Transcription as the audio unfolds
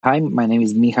Hi, my name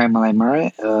is Mihai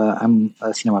Malaimare. I'm a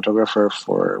cinematographer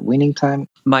for Winning Time.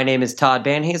 My name is Todd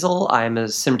Van Hazel. I'm a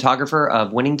cinematographer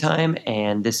of Winning Time,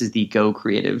 and this is the Go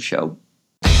Creative Show.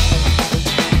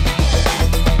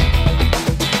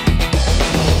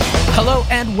 Hello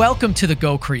and welcome to the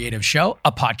Go Creative Show,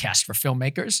 a podcast for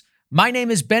filmmakers. My name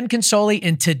is Ben Consoli,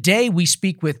 and today we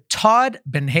speak with Todd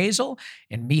Van Hazel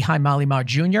and Mihai Malaimare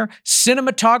Jr.,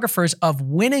 cinematographers of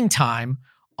Winning Time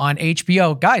on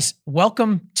HBO. Guys,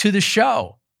 welcome to the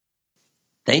show.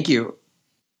 Thank you.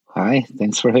 Hi,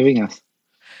 thanks for having us.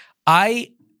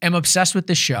 I am obsessed with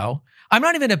this show. I'm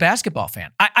not even a basketball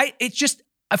fan. It's just,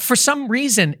 for some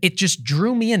reason, it just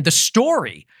drew me in. The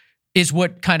story is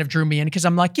what kind of drew me in because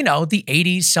I'm like, the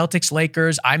 80s, Celtics,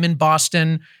 Lakers, I'm in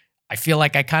Boston. I feel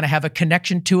like I kind of have a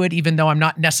connection to it, even though I'm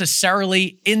not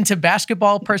necessarily into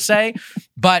basketball per se.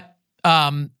 But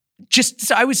so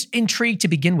I was intrigued to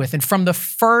begin with. And from the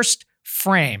first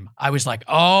frame, I was like,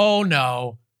 oh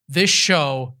no, this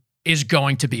show is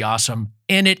going to be awesome.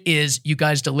 And it is. You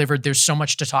guys delivered. There's so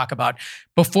much to talk about.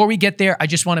 Before we get there, I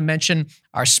just want to mention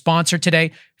our sponsor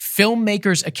today,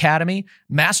 Filmmakers Academy.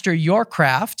 Master your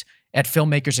craft at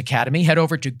Filmmakers Academy. Head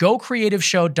over to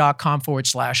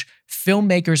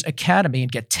gocreativeshow.com/Filmmakers Academy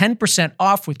and get 10%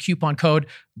 off with coupon code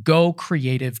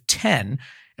GOCREATIVE10.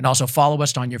 And also follow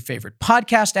us on your favorite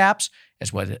podcast apps,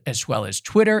 as well as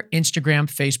Twitter, Instagram,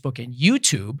 Facebook, and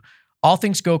YouTube. All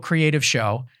things Go Creative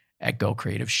Show at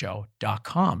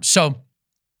gocreativeshow.com. So,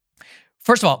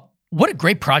 first of all, what a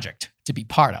great project to be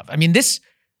part of. I mean, the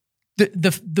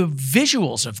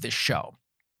visuals of this show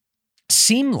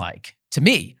seem like, to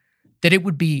me, that it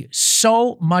would be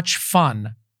so much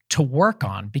fun to work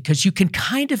on because you can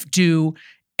kind of do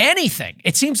anything.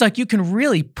 It seems like you can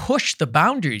really push the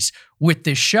boundaries with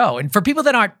this show. And for people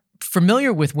that aren't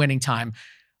familiar with Winning Time,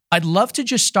 I'd love to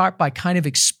just start by kind of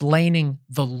explaining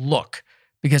the look,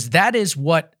 because that is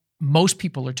what most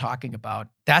people are talking about.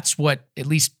 That's what, at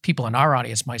least people in our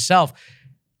audience, myself,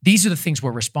 these are the things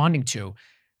we're responding to.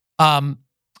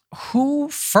 Who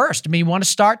first? I mean, you want to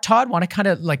start, Todd? Want to kind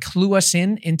of like clue us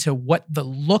into what the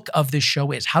look of this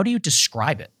show is? How do you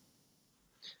describe it?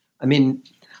 I mean,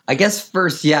 I guess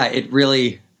first, it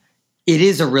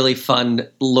is a really fun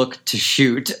look to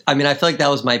shoot. I mean, I feel like that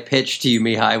was my pitch to you,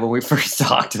 Mihai, when we first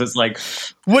talked. It was like,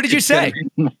 what did you say?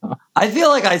 I feel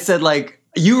like I said, like,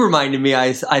 you reminded me,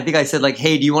 I think I said, like,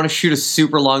 hey, do you want to shoot a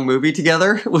super long movie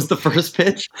together? Was the first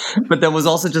pitch. But then was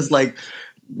also just like,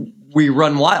 we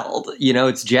run wild,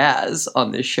 it's jazz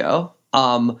on this show.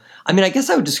 I mean, I guess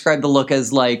I would describe the look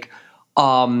as like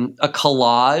a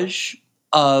collage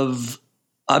of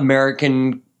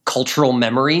American cultural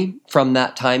memory from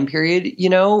that time period.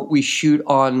 We shoot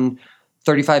on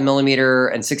 35 millimeter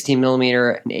and 16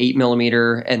 millimeter and 8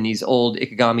 millimeter and these old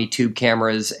Ikegami tube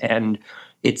cameras. And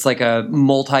it's like a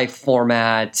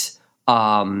multi-format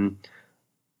American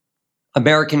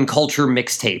culture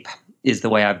mixtape is the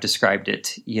way I've described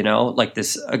it, like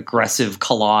this aggressive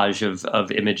collage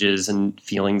of images and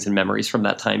feelings and memories from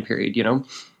that time period,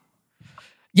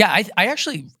 Yeah, I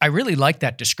really like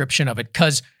that description of it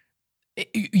because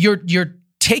you're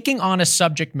taking on a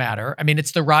subject matter. I mean,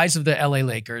 it's the rise of the LA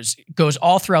Lakers. It goes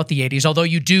all throughout the 80s, although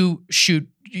you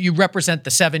represent the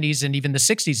 70s and even the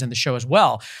 60s in the show as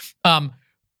well.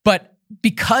 But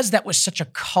because that was such a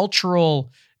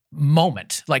cultural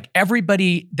moment, like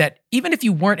everybody that, even if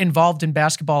you weren't involved in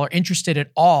basketball or interested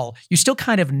at all, you still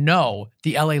kind of know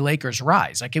the LA Lakers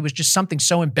rise. Like it was just something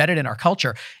so embedded in our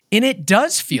culture. And it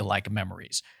does feel like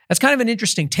memories. That's kind of an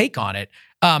interesting take on it.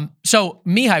 So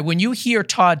Mihai, when you hear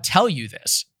Todd tell you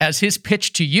this as his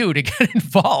pitch to you to get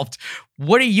involved,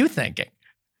 what are you thinking?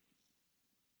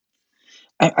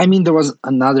 I mean, there was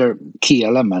another key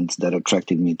element that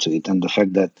attracted me to it, and the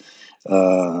fact that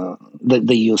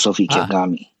the use of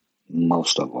Ikegami.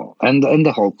 Most of all, and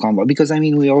the whole combo, because I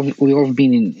mean we all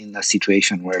been in a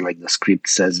situation where like the script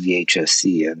says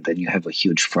VHS-C and then you have a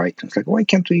huge fight. It's like, why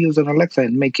can't we use an Alexa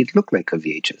and make it look like a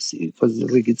VHS-C? Because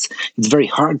like it's very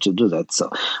hard to do that. So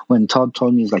when Todd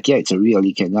told me, it's like, yeah, it's a real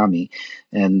Ikegami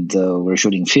and we're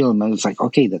shooting film, and it's like,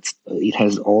 okay, it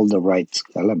has all the right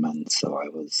elements. So I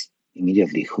was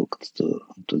immediately hooked to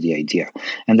the idea.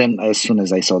 And then as soon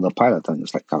as I saw the pilot, I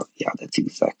was like, oh yeah, that's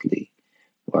exactly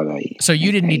what So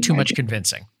you didn't need too much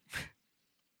convincing.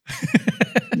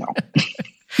 No.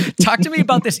 Talk to me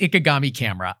about this Ikegami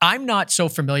camera. I'm not so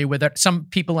familiar with it. Some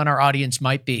people in our audience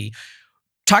might be.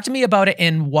 Talk to me about it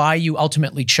and why you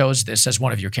ultimately chose this as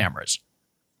one of your cameras.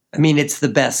 I mean, it's the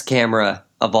best camera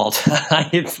of all time.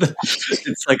 It's a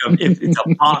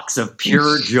box of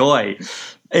pure joy.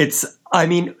 So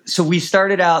we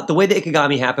started out, the way the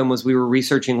Ikegami happened was we were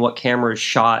researching what cameras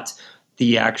shot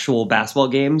the actual basketball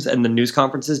games and the news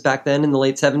conferences back then in the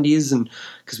late 70s. And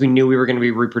because we knew we were going to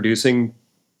be reproducing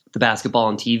the basketball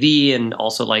on TV, and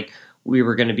also like we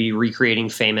were going to be recreating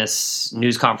famous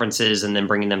news conferences and then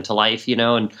bringing them to life,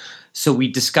 and so we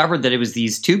discovered that it was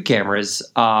these tube cameras.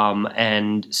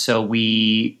 And so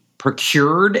we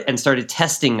procured and started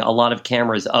testing a lot of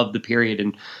cameras of the period,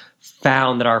 and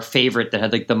found that our favorite that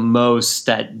had like the most,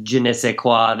 that je ne sais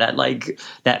quoi, that like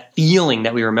that feeling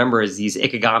that we remember, is these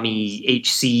Ikegami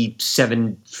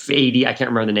HC780. I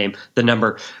can't remember the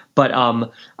number. But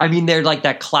I mean, they're like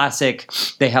that classic.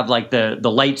 They have like the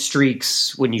light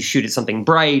streaks when you shoot at something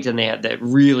bright, and they have that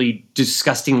really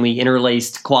disgustingly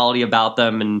interlaced quality about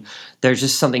them. And there's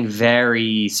just something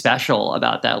very special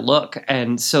about that look.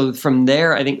 And so from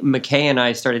there, I think McKay and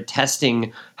I started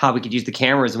testing how we could use the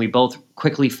cameras, and we both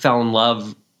quickly fell in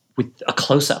love with a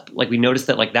close-up. Like we noticed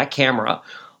that like that camera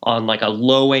on like a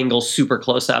low angle super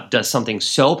close-up does something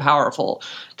so powerful,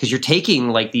 because you're taking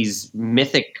like these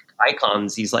mythic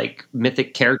icons, these like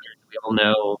mythic characters we all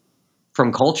know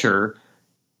from culture.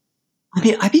 I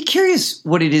mean, I'd be curious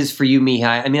what it is for you,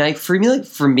 Mihai. I mean,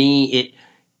 for me,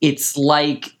 it's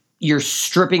like you're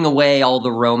stripping away all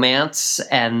the romance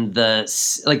and there's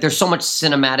so much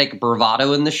cinematic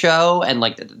bravado in the show, and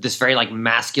like this very like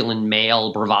masculine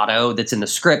male bravado that's in the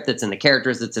script, that's in the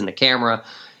characters, that's in the camera.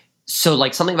 So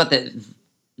like something about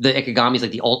the Ikegami is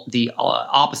like the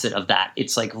opposite of that.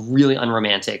 It's like really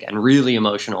unromantic and really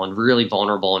emotional and really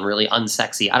vulnerable and really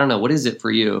unsexy. I don't know. What is it for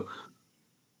you?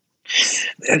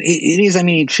 It is. I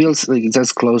mean, it feels like it's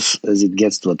as close as it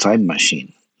gets to a time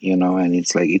machine, and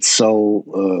it's like it's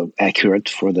so accurate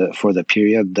for the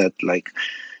period that like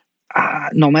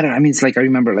no matter. I mean, it's like I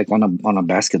remember like on a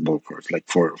basketball court, like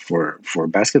for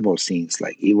basketball scenes,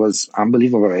 like it was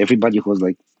unbelievable. Everybody was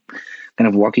like kind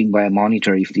of walking by a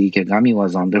monitor. If the Ikegami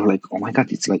was on, they were like, "Oh my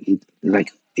god, it's like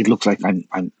it looks like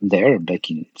I'm there back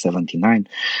in '79."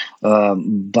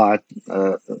 But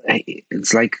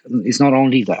it's like it's not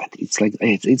only that. It's like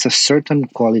it's a certain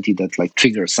quality that like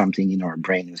triggers something in our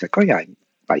brain. It's like, oh yeah,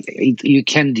 you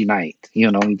can't deny it.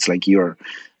 It's like you're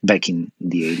back in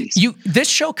the '80s. This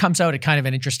show comes out at kind of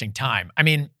an interesting time. I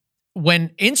mean, when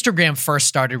Instagram first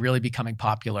started really becoming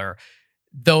popular,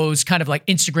 those kind of like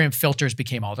Instagram filters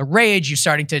became all the rage. You're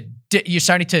starting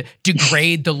to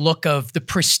degrade the look of the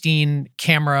pristine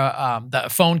camera, the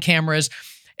phone cameras.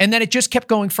 And then it just kept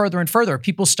going further and further.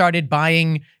 People started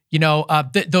buying,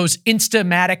 those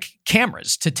Instamatic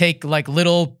cameras to take like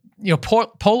little,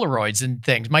 Polaroids and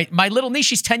things. My little niece,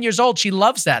 she's 10 years old. She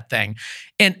loves that thing.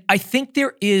 And I think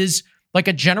there is like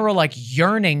a general like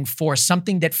yearning for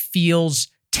something that feels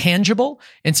tangible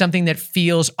and something that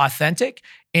feels authentic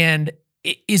and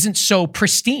it isn't so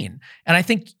pristine. And I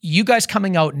think you guys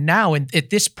coming out now and at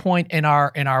this point in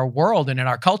our world and in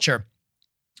our culture,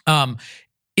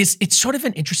 it's sort of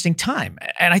an interesting time.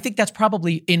 And I think that's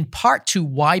probably in part to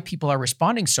why people are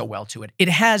responding so well to it. It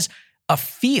has a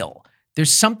feel.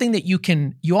 There's something that you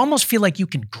almost feel like you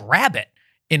can grab it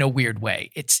in a weird way.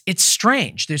 It's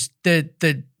strange. There's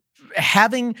the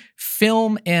having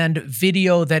film and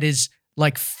video that is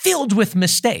like filled with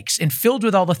mistakes and filled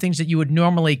with all the things that you would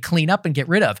normally clean up and get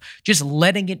rid of, just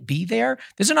letting it be there.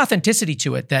 There's an authenticity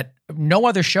to it that no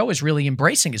other show is really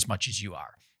embracing as much as you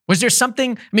are. Was there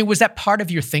something, I mean, was that part of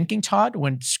your thinking, Todd,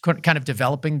 when kind of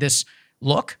developing this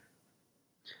look?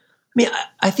 I mean,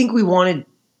 I think we wanted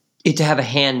it to have a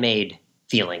handmade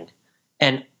feeling.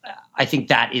 And I think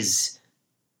that's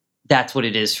what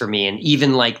it is for me. And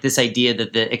even like this idea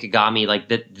that the Ikegami, like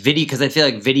the video, because I feel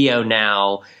like video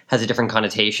now has a different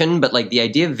connotation, but like the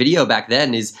idea of video back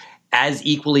then is as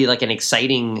equally like an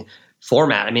exciting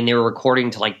format. I mean, they were recording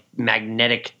to like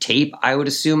magnetic tape, I would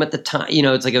assume at the time.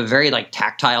 It's like a very like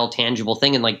tactile, tangible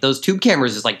thing. And like those tube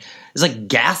cameras is like, there's like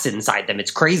gas inside them.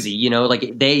 It's crazy,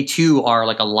 like they too are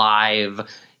like a live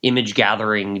image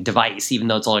gathering device, even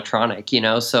though it's electronic,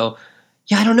 So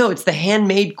yeah, I don't know. It's the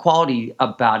handmade quality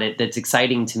about it that's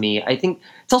exciting to me. I think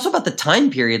it's also about the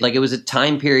time period. Like it was a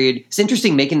time period. It's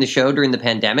interesting making the show during the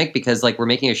pandemic because like we're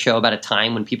making a show about a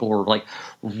time when people were like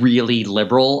really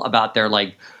liberal about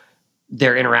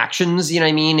their interactions, you know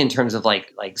what I mean? In terms of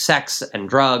like sex and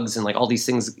drugs and like all these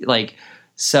things. Like,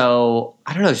 so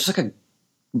I don't know. It's just like a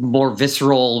more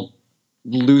visceral,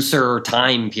 looser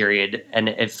time period. And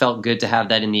it felt good to have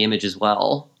that in the image as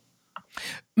well.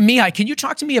 Mihai, can you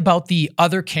talk to me about the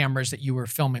other cameras that you were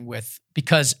filming with?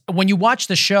 Because when you watch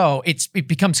the show, it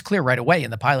becomes clear right away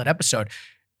in the pilot episode,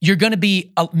 you're going to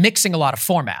be mixing a lot of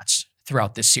formats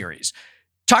throughout this series.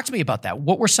 Talk to me about that.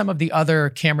 What were some of the other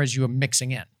cameras you were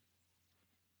mixing in?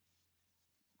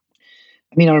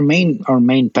 I mean, our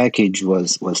main package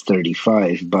was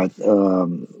 35, but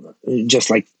just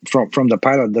like from the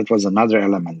pilot, that was another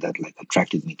element that like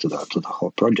attracted me to the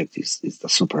whole project is the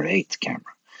Super 8 camera.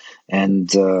 And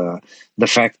the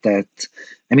fact that,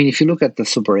 I mean, if you look at the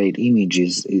Super 8 image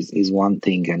is one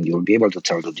thing, and you'll be able to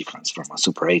tell the difference from a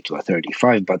Super 8 to a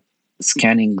 35, but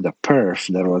scanning the perf,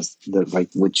 that was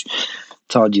which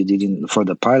Todd you did for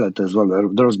the pilot as well,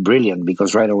 that was brilliant,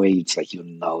 because right away it's like,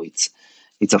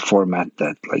 it's a format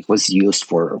that like was used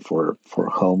for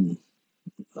home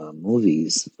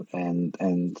movies,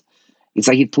 and it's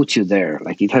like it puts you there.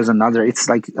 Like it's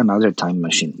like another time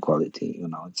machine quality.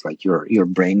 It's like your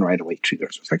brain right away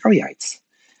triggers. It's like, oh yeah, it's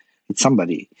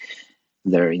somebody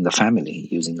there in the family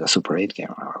using a Super 8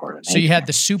 camera or an. So you had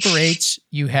the Super 8s,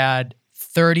 you had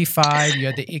 35, you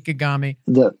had the Ikegami.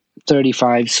 The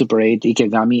 35 Super 8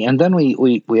 Ikegami, and then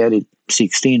we added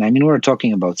 16. I mean, we were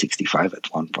talking about 65 at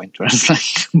one point, right?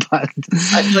 But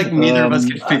I feel like neither of us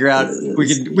could figure out.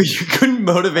 We couldn't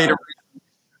motivate a.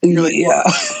 Like, yeah,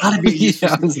 how to be used for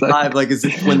 65? Like, is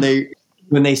it when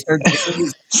they start doing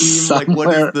this theme, like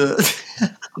what is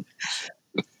the?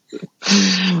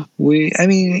 I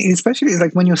mean, especially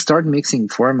like when you start mixing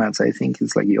formats, I think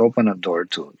it's like you open a door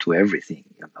to everything.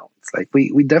 It's like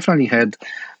we definitely had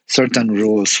certain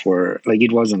rules for, like,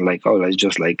 it wasn't like, oh,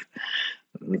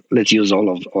 let's use all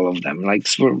of them. Like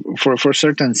for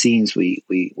certain scenes, we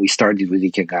started with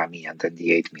Ikegami, and then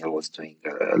the 8mm was doing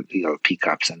little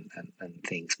pickups and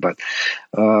things. But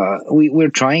we're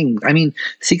trying. I mean,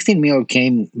 16mm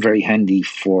came very handy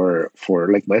for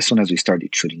like as soon as we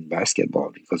started shooting basketball,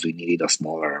 because we needed a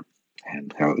smaller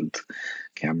handheld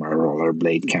camera,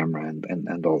 rollerblade camera,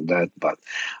 and all that. But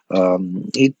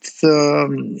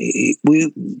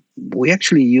we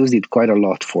actually used it quite a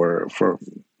lot for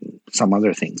some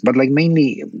other things, but like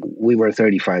mainly we were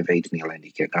 35 8mm and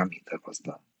Ikegami. That was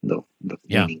the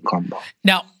winning combo.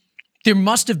 Now, there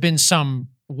must have been some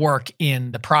work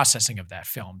in the processing of that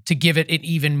film to give it an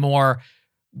even more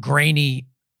grainy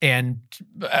and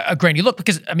a grainy look,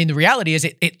 because I mean, the reality is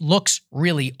it looks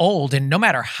really old, and no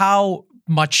matter how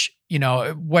much,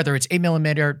 whether it's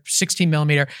 8mm,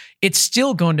 16mm, it's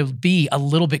still going to be a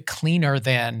little bit cleaner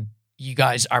than you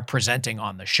guys are presenting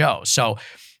on the show. So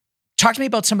talk to me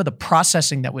about some of the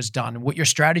processing that was done and what your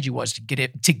strategy was to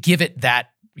give it that,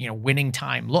 winning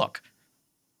time look.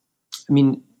 I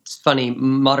mean, it's funny.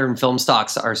 Modern film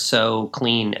stocks are so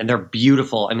clean and they're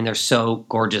beautiful. I mean, they're so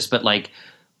gorgeous, but like,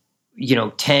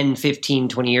 10, 15,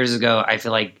 20 years ago, I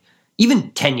feel like even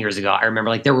 10 years ago, I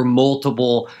remember like there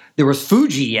was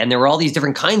Fuji and there were all these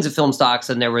different kinds of film stocks,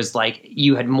 and there was like,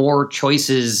 you had more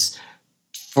choices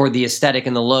for the aesthetic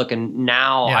and the look. And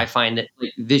now I find that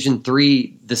like Vision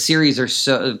 3, the series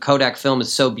Kodak film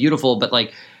is so beautiful, but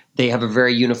like they have a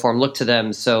very uniform look to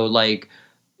them. So like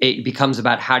it becomes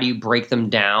about how do you break them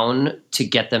down to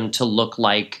get them to look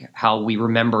like how we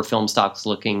remember film stocks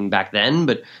looking back then.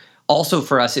 But also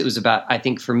for us, it was about, I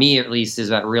think for me at least, is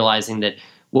about realizing that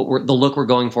the look we're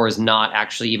going for is not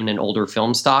actually even an older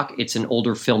film stock. It's an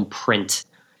older film print.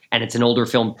 And it's an older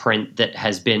film print that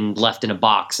has been left in a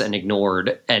box and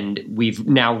ignored, and we've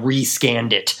now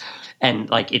rescanned it, and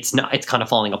like it's kind of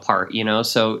falling apart,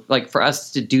 So like for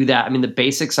us to do that, I mean, the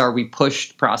basics are we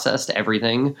processed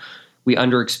everything, we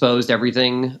underexposed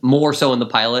everything, more so in the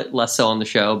pilot, less so on the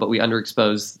show, but we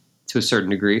underexposed to a certain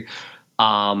degree.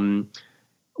 And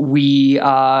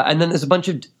then there's a bunch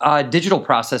of digital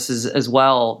processes as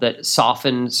well that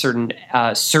soften certain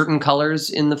colors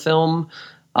in the film.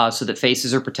 So that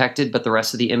faces are protected, but the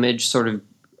rest of the image sort of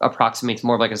approximates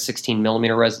more of like a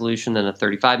 16mm resolution than a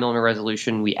 35mm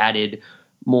resolution. We added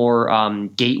more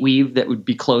gate weave that would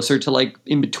be closer to like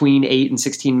in between 8 and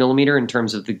 16mm in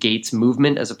terms of the gate's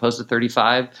movement as opposed to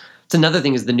 35. It's another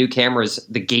thing is the new cameras,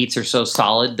 the gates are so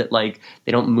solid that like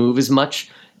they don't move as much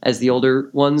as the older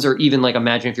ones, or even like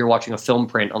imagine if you're watching a film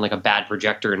print on like a bad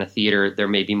projector in a theater, there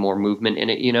may be more movement in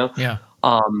it, Yeah.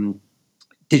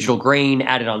 Digital grain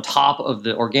added on top of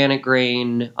the organic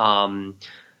grain,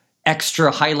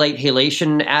 extra highlight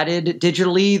halation added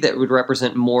digitally that would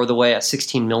represent more the way a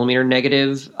 16mm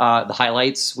negative, the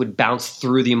highlights would bounce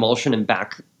through the emulsion and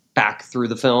back through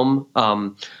the film.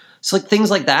 So like things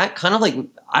like that, kind of like,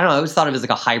 I don't know, I always thought of it as like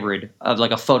a hybrid of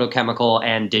like a photochemical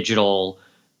and digital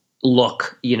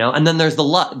look, and then there's the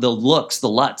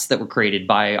LUTs that were created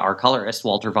by our colorist,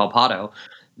 Walter Valpato,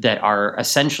 that are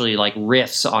essentially like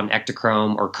riffs on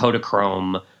Ektachrome or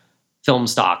Kodachrome film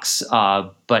stocks,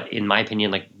 but in my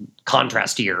opinion, like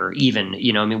contrastier even,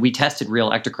 I mean, we tested real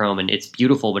Ektachrome and it's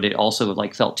beautiful, but it also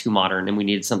like felt too modern, and we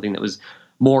needed something that was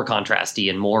more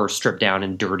contrasty and more stripped down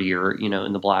and dirtier,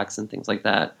 in the blacks and things like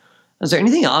that. Is there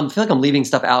anything, I feel like I'm leaving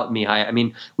stuff out, Mihai. I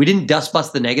mean, we didn't dust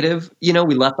bust the negative, we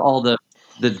left all the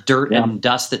the dirt and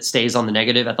dust that stays on the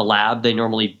negative at the lab, they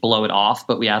normally blow it off,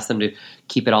 but we ask them to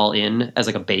keep it all in as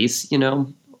like a base, you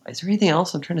know? Is there anything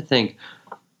else? I'm trying to think.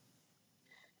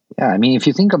 Yeah, I mean, if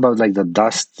you think about like the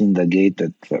dust in the gate,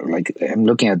 that like I'm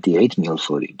looking at the 8mm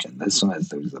footage, and as soon as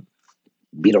there's a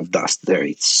bit of dust there,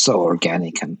 it's so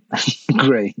organic and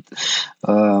great.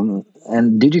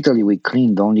 And digitally, we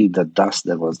cleaned only the dust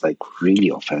that was like really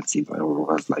offensive or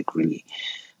was like really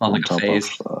on top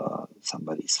of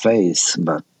somebody's face,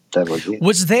 but that was it.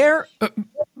 Was there,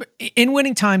 in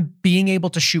Winning Time, being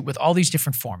able to shoot with all these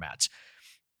different formats,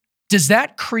 does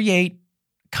that create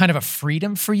kind of a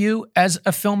freedom for you as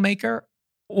a filmmaker,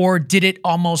 or did it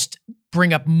almost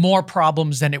bring up more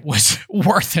problems than it was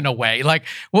worth in a way? Like,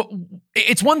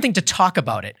 it's one thing to talk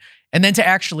about it, and then to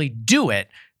actually do it,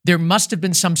 there must have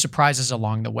been some surprises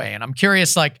along the way. And I'm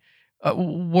curious, like,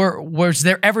 was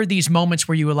there ever these moments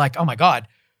where you were like, oh my God,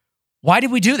 why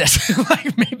did we do this?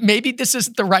 Like, maybe this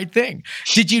isn't the right thing.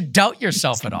 Did you doubt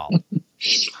yourself at all?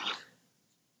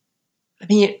 I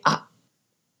mean,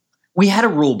 we had a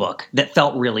rule book that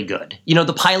felt really good. You know,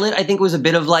 the pilot, I think, was a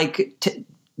bit of like,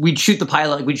 we'd shoot the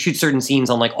pilot, like we'd shoot certain scenes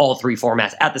on like all three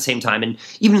formats at the same time. And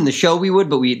even in the show we would,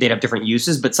 but they'd have different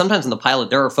uses. But sometimes in the pilot,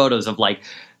 there are photos of like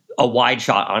a wide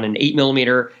shot on an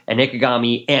 8mm, an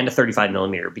Ikegami, and a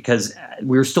 35mm, because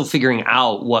we were still figuring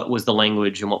out what was the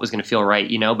language and what was going to feel right,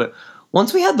 you know? But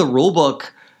once we had the rule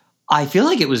book, I feel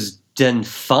like it was then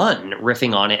fun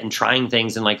riffing on it and trying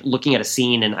things and like looking at a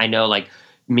scene. And I know like,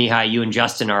 Mihai, you and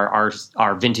Justin, our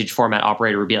vintage format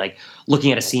operator, would be like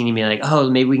looking at a scene and be like, oh,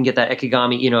 maybe we can get that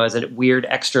Ikegami, you know, as a weird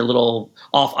extra little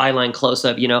off eyeline close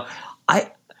up, you know.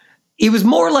 It was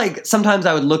more like sometimes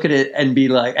I would look at it and be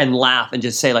like, and laugh and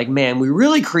just say like, man, we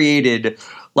really created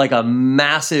like a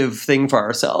massive thing for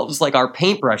ourselves. Like our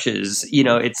paintbrushes, you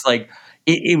know, it's like,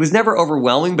 it was never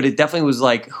overwhelming, but it definitely was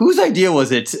like, whose idea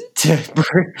was it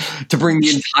to bring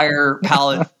the entire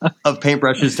palette of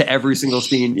paintbrushes to every single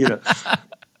scene, you know?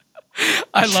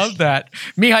 I love that.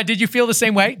 Mihai, did you feel the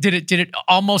same way? Did it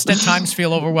almost at times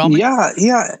feel overwhelming?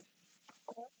 Yeah.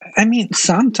 I mean,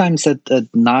 sometimes at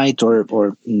night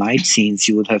or night scenes,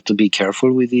 you would have to be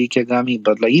careful with the Ikegami,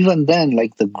 but like even then,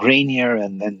 like the grainier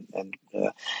and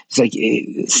it's like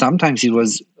sometimes it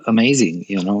was amazing.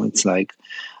 You know, it's like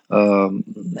and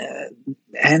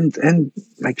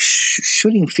like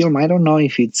shooting film. I don't know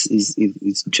if it's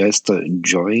just a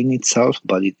joy in itself,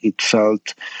 but it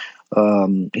felt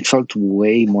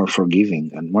way more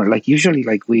forgiving and more like usually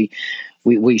like we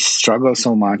struggle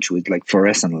so much with like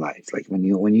fluorescent lights. Like when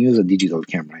you use a digital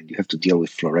camera and you have to deal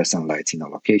with fluorescent lights in a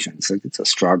location, it's like it's a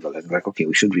struggle. And like, okay,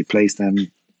 we should replace them,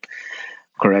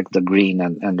 correct the green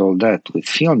and all that. With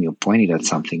film, you point it at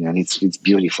something and it's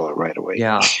beautiful right away.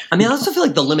 Yeah. I mean, I also feel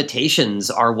like the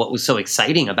limitations are what was so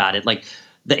exciting about it. Like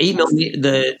the 8mm,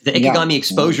 the Ikegami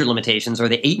exposure limitations, or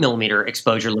the 8mm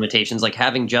exposure limitations, like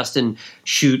having Justin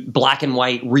shoot black and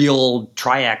white real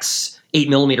Tri-X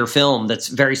 8mm film that's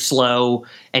very slow,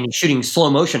 and he's shooting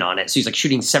slow motion on it. So he's like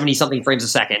shooting 70 something frames a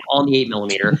second on the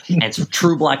 8mm, and it's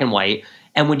true black and white.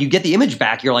 And when you get the image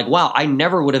back, you're like, wow, I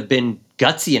never would have been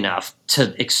gutsy enough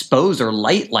to expose or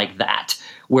light like that,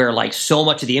 where like so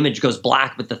much of the image goes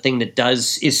black, but the thing that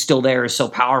is still there is so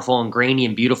powerful and grainy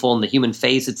and beautiful in the human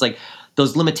face. It's like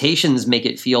those limitations make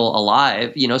it feel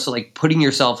alive, you know? So like putting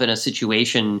yourself in a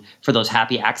situation for those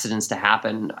happy accidents to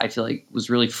happen, I feel like was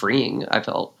really freeing, I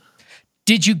felt.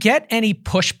 Did you get any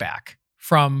pushback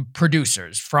from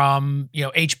producers, from, you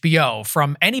know, HBO,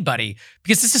 from anybody?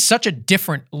 Because this is such a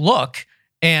different look,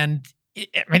 and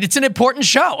I mean, it's an important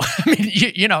show. I mean,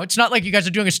 you know, it's not like you guys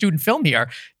are doing a student film here.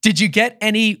 Did you get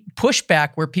any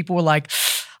pushback where people were like,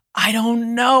 I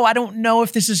don't know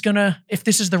if this is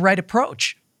the right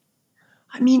approach?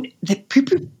 I mean,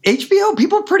 HBO,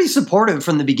 people are pretty supportive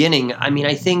from the beginning. I mean,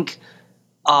 I think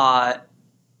McKay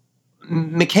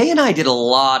and I did a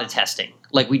lot of testing.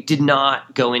 Like, we did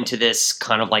not go into this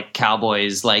kind of like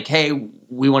cowboys, like, hey,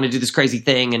 we want to do this crazy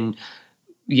thing and,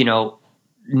 you know,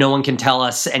 no one can tell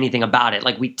us anything about it.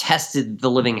 Like, we tested the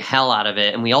living hell out of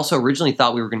it. And we also originally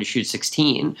thought we were going to shoot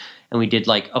 16. And we did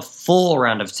like a full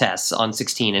round of tests on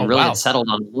 16 and had settled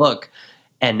on the look.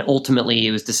 And ultimately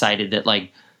it was decided that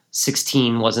like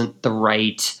 16 wasn't the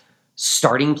right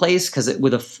starting place, because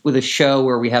with a show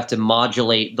where we have to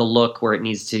modulate the look, where it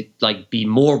needs to like be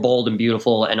more bold and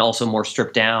beautiful and also more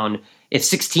stripped down. If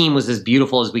 16 was as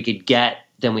beautiful as we could get,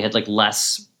 then we had like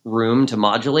less room to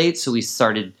modulate. So we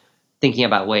started thinking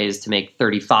about ways to make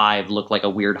 35 look like a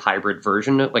weird hybrid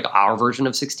version, like our version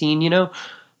of 16, you know?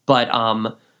 But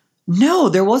no,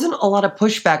 there wasn't a lot of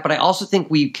pushback, but I also think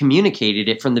we communicated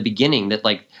it from the beginning that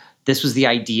like this was the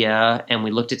idea, and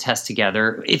we looked at tests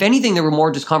together. If anything, there were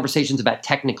more just conversations about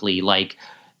technically, like,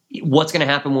 what's going to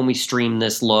happen when we stream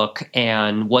this look,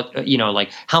 and what,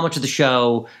 like how much of the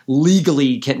show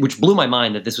legally can, which blew my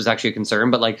mind that this was actually a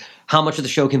concern, but like how much of the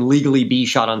show can legally be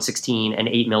shot on 16 and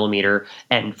 8mm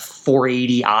and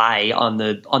 480i on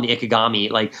the Ikegami.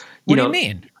 Like, what do you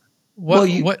mean?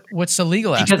 What's the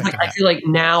legal aspect? Because I feel like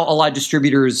now a lot of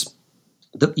distributors,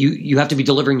 you have to be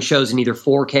delivering shows in either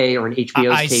 4K or in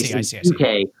HBO's case in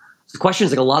 2K. The question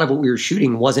is, like, a lot of what we were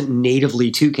shooting wasn't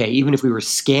natively 2K. Even if we were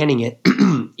scanning it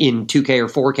in 2K or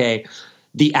 4K,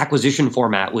 the acquisition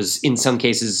format was, in some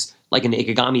cases, like in the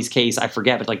Ikegami's case, I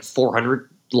forget, but like 400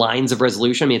 lines of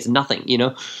resolution. I mean, it's nothing,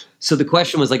 So the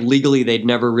question was, like, legally, they'd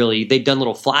done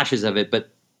little flashes of it, but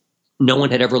no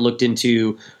one had ever looked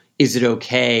into, is it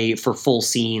okay for full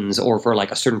scenes or for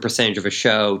like a certain percentage of a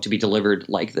show to be delivered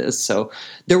like this? So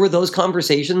there were those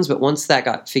conversations, but once that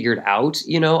got figured out,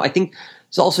 I think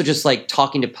it's also just like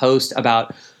talking to Post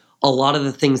about a lot of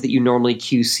the things that you normally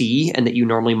QC and that you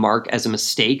normally mark as a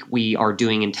mistake, we are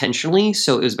doing intentionally.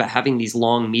 So it was about having these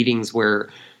long meetings where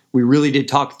we really did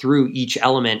talk through each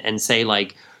element and say,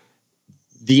 like,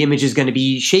 the image is going to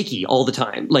be shaky all the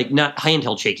time, like not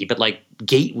handheld shaky, but like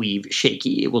gate weave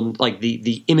shaky. It will, like,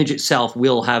 the image itself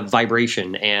will have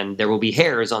vibration, and there will be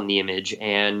hairs on the image,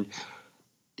 and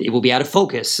it will be out of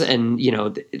focus, and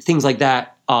things like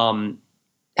that.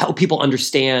 Help people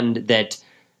understand that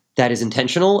is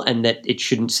intentional and that it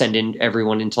shouldn't send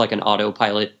everyone into like an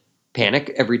autopilot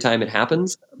panic every time it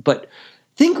happens. But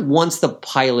I think once the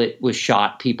pilot was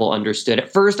shot, people understood.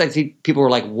 At first, I think people were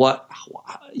like, what,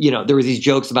 there were these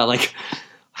jokes about like,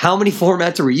 how many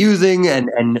formats are we using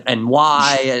and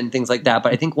why and things like that.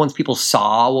 But I think once people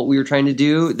saw what we were trying to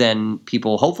do, then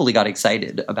people hopefully got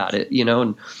excited about it,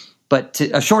 but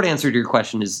a short answer to your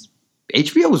question is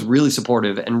HBO was really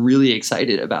supportive and really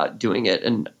excited about doing it.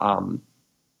 And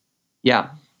yeah.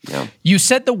 You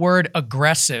said the word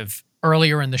aggressive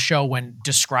earlier in the show when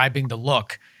describing the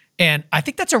look. And I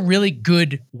think that's a really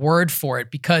good word for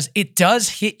it because it does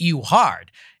hit you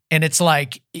hard. And it's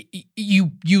like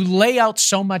you lay out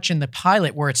so much in the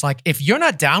pilot where it's like, if you're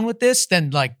not down with this,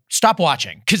 then like stop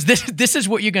watching because this is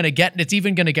what you're going to get, and it's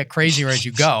even going to get crazier as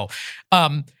you go.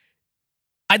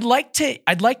 I'd like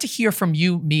to hear from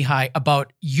you, Mihai,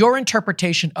 about your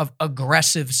interpretation of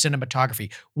aggressive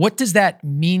cinematography. What does that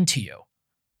mean to you?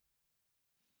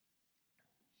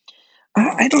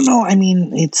 I don't know. I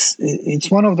mean,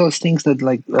 it's one of those things that,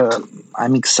 like,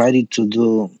 I'm excited to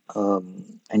do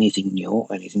anything new,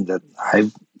 anything that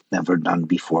I've never done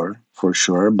before, for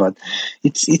sure. But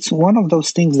it's one of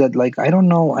those things that, like, I don't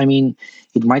know. I mean,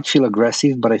 it might feel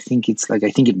aggressive, but I think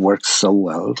it works so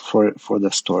well for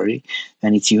the story,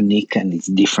 and it's unique and it's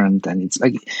different, and it's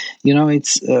like,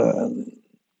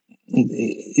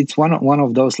 it's one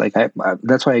of those, like, I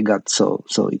that's why I got so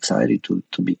excited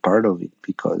to be part of it,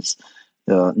 because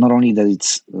not only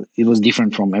that it was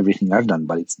different from everything I've done,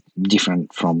 but it's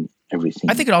different from everything.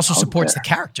 I think it also supports the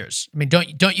characters. I mean,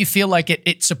 don't you feel like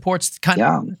it supports the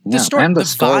story? And the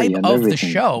story vibe and of everything. The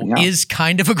show is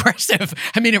kind of aggressive.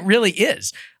 I mean, it really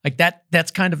is. Like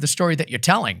that's kind of the story that you're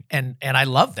telling, and I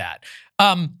love that.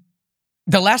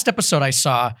 The last episode I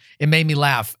saw, it made me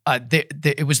laugh.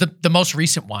 It was the most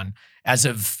recent one as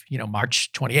of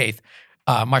March 28th,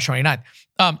 March 29th.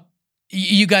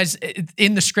 You guys,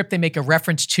 in the script, they make a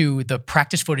reference to the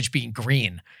practice footage being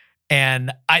green.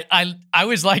 And I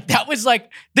was like, that was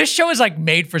like, this show is like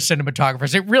made for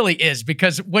cinematographers. It really is,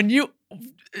 because when you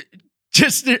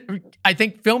I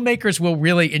think filmmakers will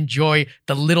really enjoy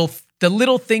the little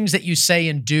things that you say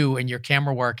and do in your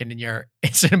camera work and in your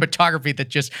cinematography that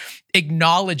just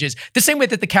acknowledges the same way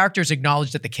that the characters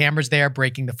acknowledge that the camera's there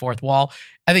breaking the fourth wall.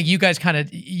 I think you guys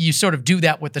you sort of do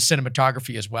that with the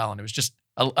cinematography as well. And it was just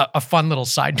a fun little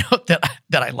side note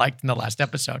that I liked in the last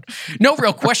episode. No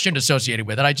real question associated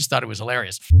with it. I just thought it was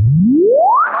hilarious.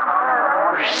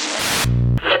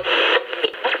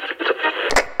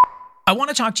 I want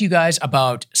to talk to you guys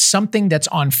about something that's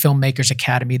on Filmmakers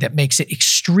Academy that makes it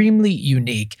extremely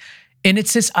unique. And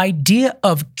it's this idea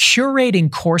of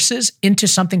curating courses into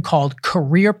something called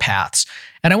career paths.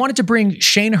 And I wanted to bring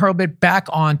Shane Hurlbut back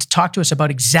on to talk to us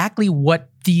about exactly what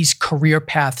these career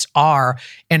paths are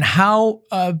and how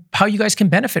you guys can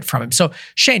benefit from them. So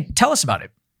Shane, tell us about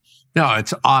it. No,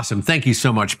 it's awesome. Thank you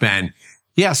so much, Ben.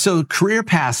 Yeah, so career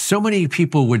paths, so many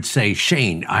people would say,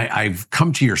 Shane, I've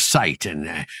come to your site and,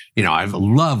 I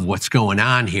love what's going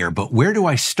on here, but where do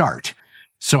I start?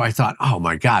 So I thought, oh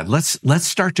my God, let's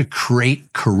start to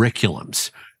create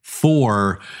curriculums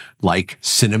for like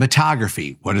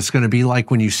cinematography, what it's going to be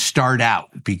like when you start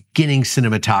out, beginning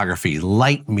cinematography,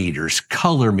 light meters,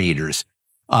 color meters,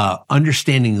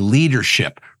 understanding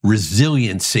leadership,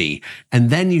 resiliency, and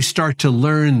then you start to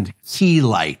learn key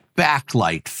light,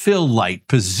 backlight, fill light,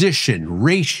 position,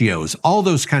 ratios, all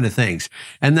those kind of things.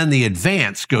 And then the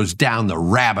advance goes down the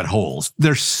rabbit holes.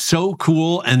 They're so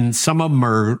cool, and some of them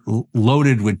are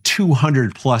loaded with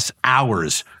 200 plus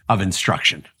hours of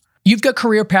instruction. You've got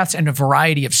career paths in a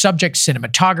variety of subjects: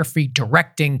 cinematography,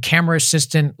 directing, camera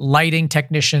assistant, lighting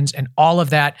technicians, and all of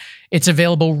that. It's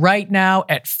available right now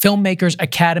at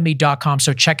filmmakersacademy.com.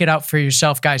 So check it out for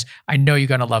yourself, guys. I know you're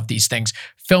going to love these things.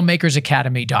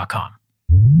 filmmakersacademy.com.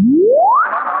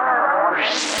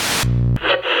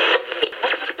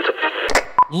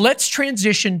 Let's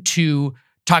transition to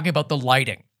talking about the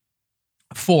lighting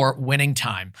for Winning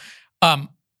Time.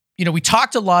 We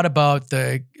talked a lot about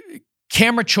the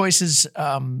camera choices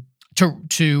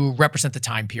to represent the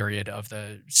time period of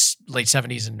the late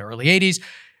 70s and early 80s.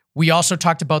 We also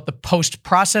talked about the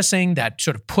post-processing, that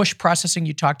sort of push processing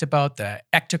you talked about, the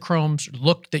Ektachrome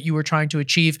look that you were trying to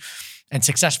achieve and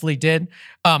successfully did.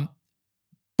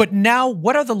 But now,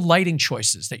 what are the lighting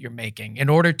choices that you're making in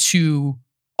order to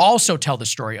also tell the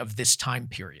story of this time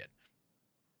period?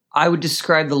 I would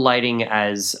describe the lighting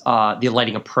as the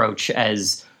lighting approach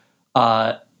as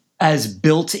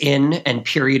built in and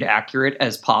period accurate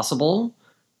as possible,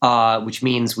 which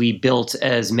means we built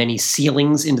as many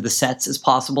ceilings into the sets as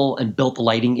possible and built the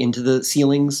lighting into the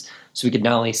ceilings so we could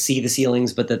not only see the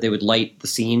ceilings, but that they would light the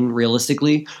scene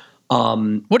realistically.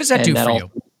 What does that do for you,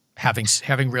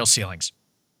 having real ceilings?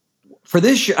 For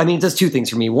this show, I mean, it does two things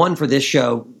for me. One, for this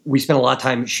show, we spent a lot of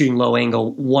time shooting low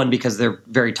angle. One, because they're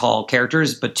very tall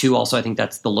characters, but two, also I think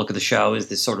that's the look of the show, is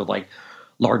this sort of like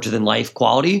larger than life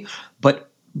quality.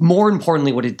 But more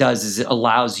importantly, what it does is it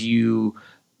allows you,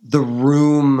 the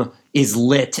room is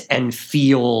lit and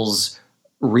feels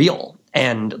real,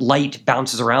 and light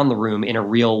bounces around the room in a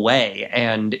real way.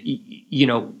 And,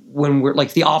 when we're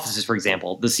like the offices, for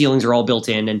example, the ceilings are all built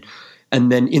in, and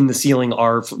then in the ceiling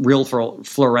are real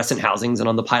fluorescent housings. And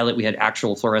on the pilot, we had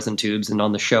actual fluorescent tubes. And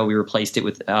on the show, we replaced it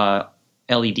with LED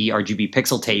RGB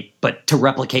pixel tape, but to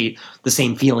replicate the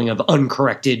same feeling of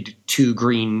uncorrected 2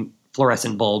 green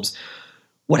fluorescent bulbs.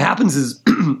 What happens is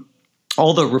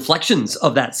all the reflections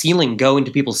of that ceiling go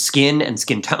into people's skin and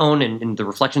skin tone and the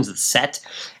reflections of the set,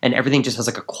 and everything just has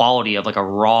like a quality of like a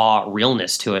raw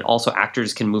realness to it. Also,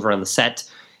 actors can move around the set.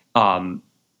 I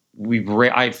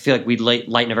feel like we light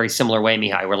in a very similar way,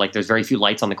 Mihai, where like there's very few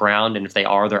lights on the ground, and if they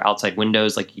are, they're outside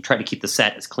windows. Like you try to keep the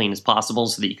set as clean as possible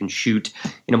so that you can shoot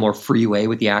in a more free way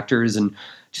with the actors, and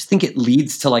just think it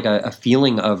leads to like a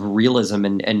feeling of realism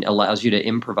and allows you to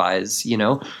improvise,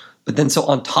 But then so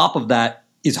on top of that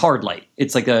is hard light.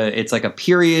 It's like a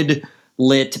period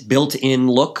lit built-in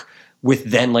look with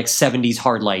then like 70s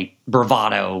hard light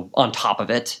bravado on top of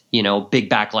it, big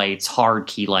backlights, hard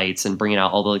key lights, and bringing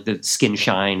out all the skin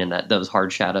shine and those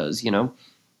hard shadows,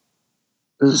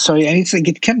 Sorry, and it's like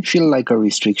it can feel like a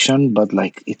restriction, but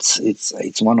like it's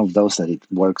one of those that it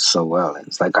works so well.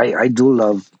 It's like I do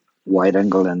love wide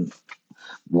angle and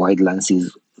wide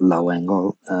lenses, low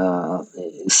angle.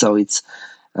 So it's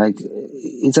like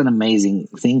it's an amazing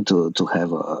thing to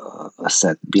have a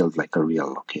set built like a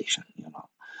real location,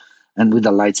 and with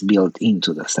the lights built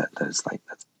into the set. That's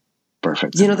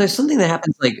perfect. There's something that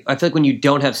happens. Like I feel like when you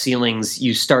don't have ceilings,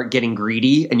 you start getting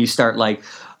greedy and you start like,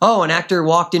 oh, an actor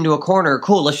walked into a corner.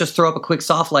 Cool. Let's just throw up a quick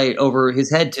soft light over his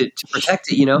head to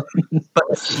protect it, But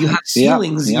if you have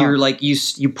ceilings, you're like,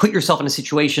 you put yourself in a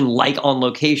situation like on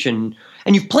location,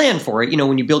 and you've planned for it.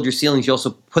 When you build your ceilings, you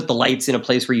also put the lights in a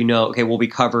place where okay, we'll be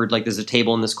covered. Like there's a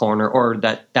table in this corner, or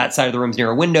that side of the room's near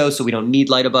a window, so we don't need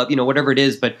light above, whatever it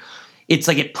is. But it's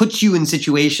like it puts you in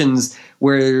situations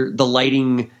where the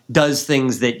lighting does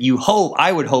things that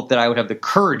I would hope that I would have the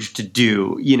courage to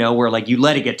do, where like you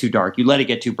let it get too dark, you let it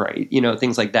get too bright,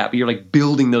 things like that. But you're like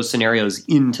building those scenarios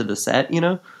into the set,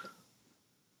 Yeah.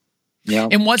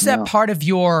 And was that part of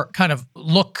your kind of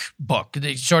look book,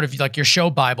 sort of like your show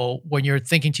Bible, when you're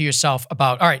thinking to yourself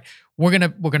about, all right, we're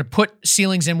gonna put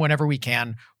ceilings in whenever we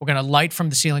can. We're gonna light from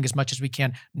the ceiling as much as we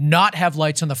can, not have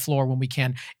lights on the floor when we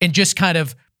can, and just kind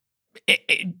of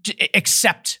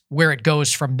accept where it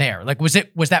goes from there. Like, was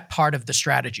that part of the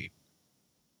strategy?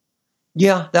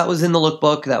 Yeah, that was in the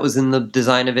lookbook. That was in the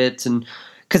design of it. And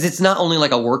because it's not only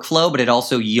like a workflow, but it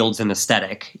also yields an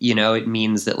aesthetic. It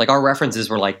means that like our references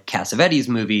were like Cassavetes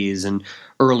movies and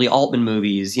early Altman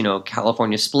movies,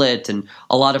 California Split, and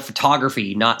a lot of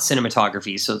photography, not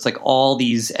cinematography. So it's like all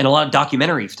these, and a lot of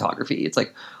documentary photography. It's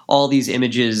like all these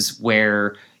images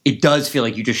where it does feel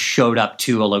like you just showed up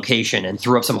to a location and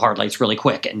threw up some hard lights really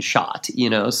quick and shot,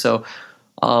 so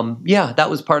that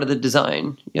was part of the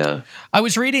design. Yeah. I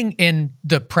was reading in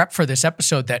the prep for this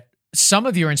episode that some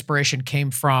of your inspiration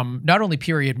came from not only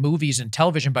period movies and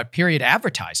television, but period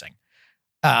advertising.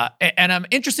 And I'm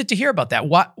interested to hear about that.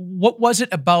 What was it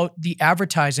about the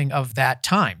advertising of that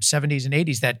time, 70s and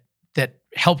 80s, that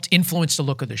helped influence the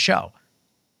look of the show?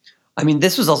 I mean,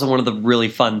 this was also one of the really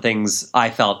fun things I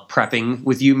felt prepping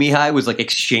with you, Mihai, was like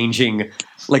exchanging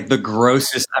like the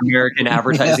grossest American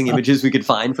advertising images we could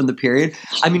find from the period.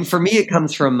 I mean, for me, it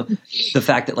comes from the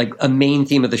fact that like a main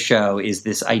theme of the show is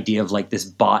this idea of like this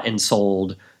bought and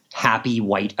sold happy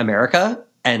white America.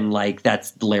 And like,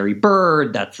 that's Larry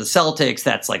Bird, that's the Celtics,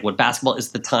 that's like what basketball is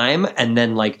at the time. And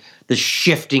then like the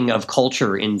shifting of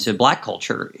culture into black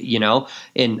culture,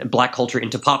 in black culture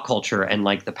into pop culture, and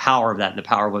like the power of that and the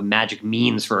power of what magic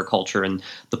means for a culture, and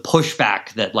the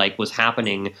pushback that like was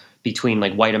happening between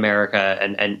like white America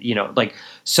and like,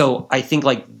 so I think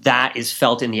like that is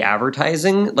felt in the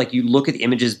advertising. Like you look at the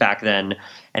images back then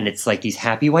and it's like these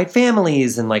happy white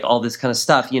families and like all this kind of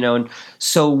stuff, and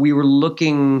so we were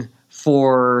looking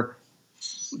for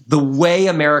the way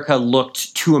America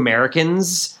looked to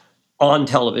Americans on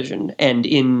television and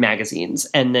in magazines,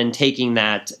 and then taking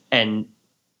that and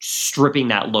stripping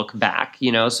that look back,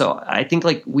 So I think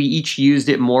like we each used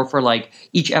it more for like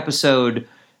each episode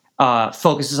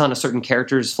focuses on a certain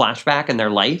character's flashback in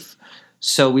their life.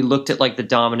 So we looked at like the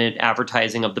dominant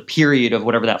advertising of the period of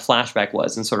whatever that flashback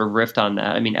was and sort of riffed on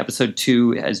that. I mean, episode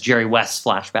 2 has Jerry West's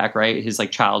flashback, right? His like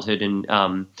childhood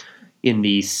and in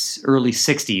the early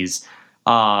 60s.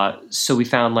 So we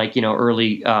found like,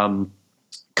 early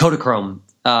Kodachrome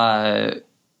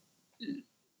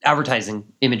advertising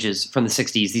images from the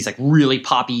 60s, these like really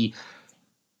poppy,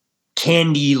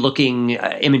 candy-looking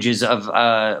images of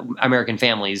American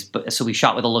families. But so we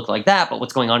shot with a look like that, but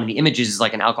what's going on in the images is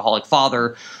like an alcoholic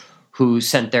father who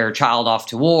sent their child off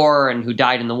to war and who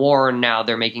died in the war, and now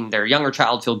they're making their younger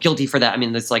child feel guilty for that. I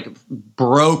mean, this like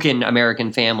broken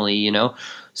American family,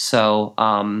 So,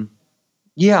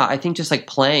 I think just like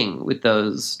playing with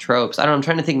those tropes. I don't know, I'm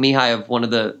trying to think, Mihai, of one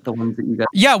of the ones that you got.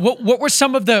 Yeah. What were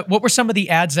some of the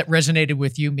ads that resonated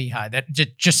with you, Mihai,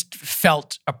 that just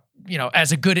felt,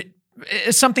 as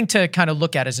as something to kind of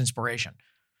look at as inspiration?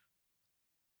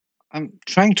 I'm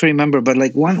trying to remember, but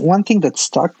like one thing that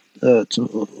stuck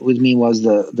with me was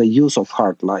the use of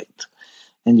hard light.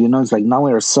 And, it's like now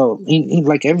we're so in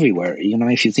like everywhere,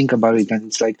 if you think about it, and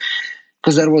it's like,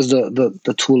 because that was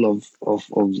the tool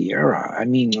of the era. I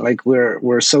mean, like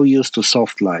we're so used to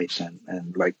soft light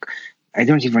and like I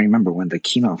don't even remember when the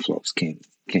Kinoflux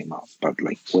came out, but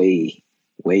like way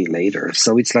later.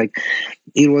 So it's like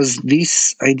it was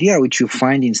this idea which you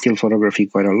find in still photography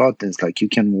quite a lot. It's like you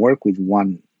can work with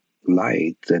one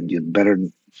light, and you'd better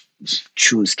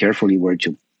choose carefully where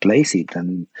to place it.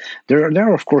 And there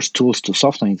are of course tools to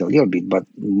soften it a little bit, but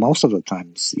most of the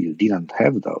times you didn't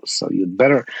have those. So you'd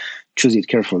better choose it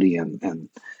carefully and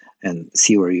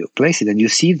see where you place it. And you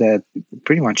see that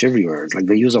pretty much everywhere. It's like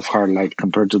the use of hard light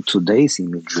compared to today's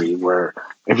imagery where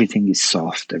everything is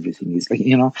soft, everything is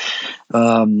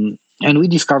and we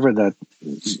discovered that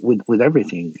with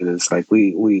everything. It's like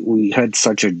we had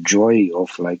such a joy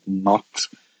of like not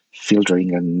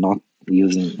filtering and not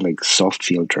using like soft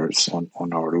filters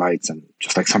on our lights, and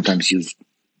just like sometimes use.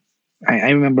 I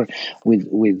remember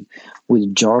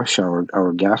with Josh,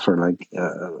 our gaffer, like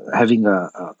having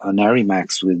an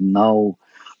Arimax with no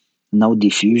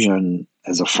diffusion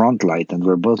as a front light, and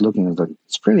we're both looking at like,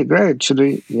 it's pretty great. Should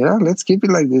we? Yeah, let's keep it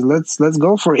like this. Let's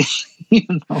go for it.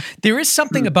 There is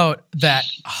something about that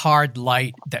hard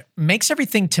light that makes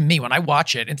everything, to me, when I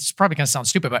watch it, and it's probably going to sound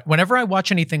stupid, but whenever I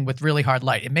watch anything with really hard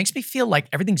light, it makes me feel like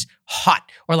everything's hot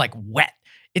or like wet.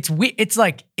 It's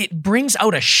like it brings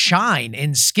out a shine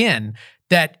in skin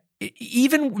that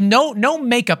even no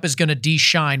makeup is going to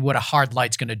de-shine what a hard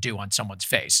light's going to do on someone's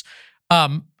face.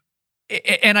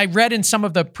 And I read in some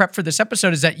of the prep for this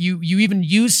episode is that you even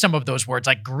use some of those words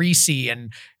like greasy,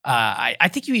 and I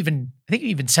think you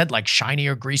even said like shiny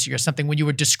or greasy or something when you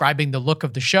were describing the look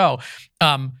of the show.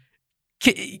 Can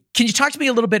you talk to me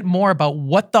a little bit more about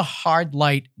what the hard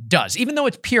light does, even though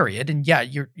it's period? And yeah,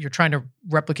 you're trying to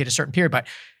replicate a certain period, but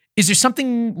is there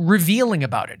something revealing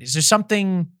about it? Is there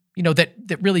something,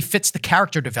 that really fits the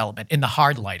character development in the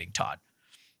hard lighting, Todd?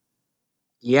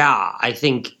 Yeah, I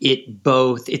think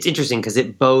it's interesting because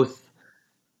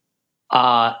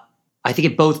I think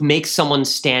it both makes someone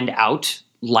stand out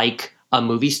like a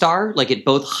movie star, like it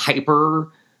both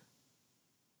hyper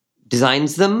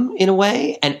designs them in a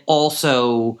way, and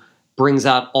also brings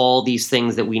out all these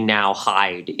things that we now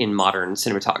hide in modern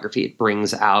cinematography. It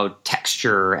brings out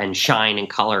texture and shine and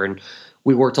color. And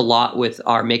we worked a lot with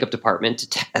our makeup department to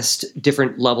test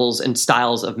different levels and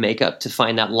styles of makeup to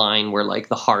find that line where like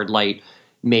the hard light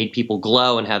made people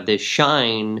glow and have this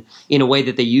shine in a way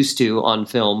that they used to on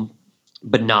film,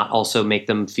 but not also make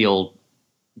them feel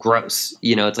gross.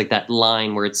 You know, it's like that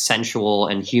line where it's sensual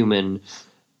and human,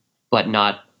 but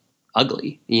not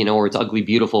ugly, you know, or it's ugly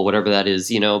beautiful, whatever that is,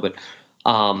 you know. But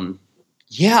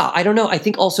yeah, I don't know. I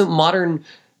think also modern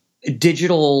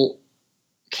digital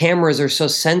cameras are so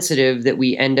sensitive that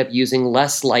we end up using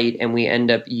less light, and we end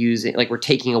up using, like, we're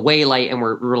taking away light and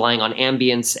we're relying on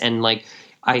ambience. And like,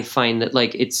 I find that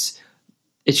like it's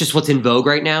just what's in vogue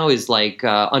right now is like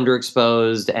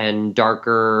underexposed and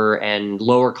darker and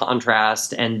lower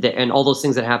contrast, and all those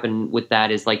things that happen with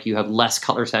that is like you have less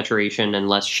color saturation and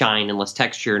less shine and less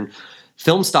texture. And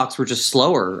film stocks were just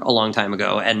slower a long time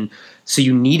ago, and so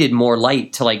you needed more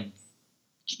light to like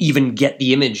even get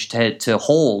the image to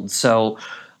hold. So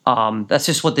that's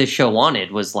just what this show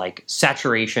wanted, was like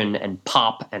saturation and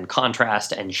pop and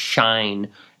contrast and shine.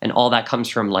 And all that comes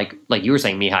from like you were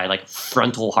saying, Mihai, like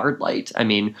frontal hard light. I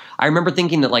mean, I remember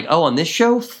thinking that like, oh, on this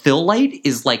show, fill light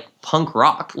is like punk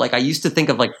rock. Like I used to think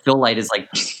of like fill light as like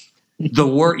the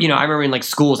word, you know, I remember in like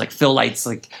schools, like fill lights,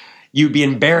 like you'd be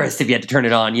embarrassed if you had to turn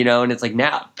it on, you know? And it's like,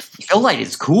 now fill light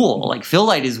is cool. Like fill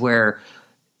light is where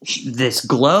this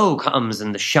glow comes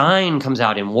and the shine comes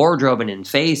out in wardrobe and in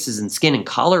faces and skin and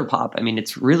color pop. I mean,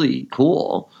 it's really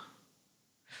cool.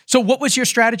 So what was your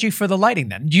strategy for the lighting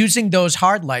then? Using those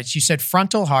hard lights, you said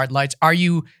frontal hard lights. Are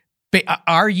you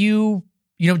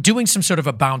doing some sort of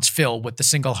a bounce fill with the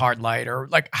single hard light, or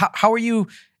like how are you?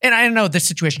 And I know this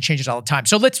situation changes all the time.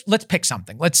 So let's pick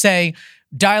something. Let's say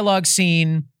dialogue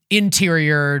scene,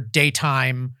 interior,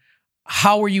 daytime.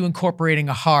 How are you incorporating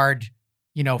a hard,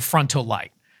 frontal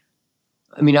light?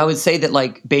 I mean, I would say that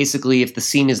like basically if the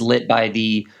scene is lit by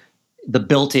the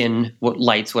built-in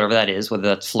lights, whatever that is, whether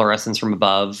that's fluorescence from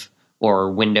above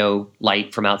or window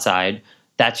light from outside,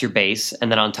 that's your base.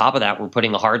 And then on top of that, we're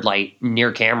putting a hard light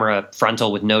near camera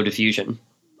frontal with no diffusion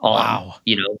on, wow,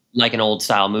 like an old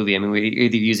style movie. I mean, we're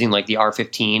either using like the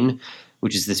R15,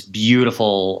 which is this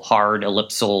beautiful hard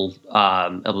ellipsoidal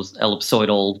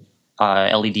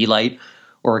LED light,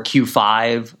 or a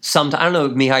Q5. I don't know,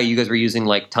 Mihai, you guys were using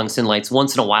like tungsten lights.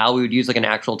 Once in a while, we would use like an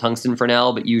actual tungsten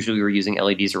Fresnel, but usually we were using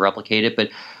LEDs to replicate it.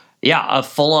 But yeah, a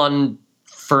full-on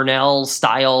Fresnel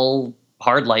style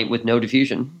hard light with no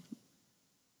diffusion.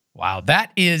 Wow,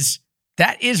 that is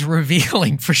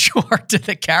revealing for sure to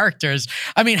the characters.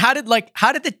 I mean, how did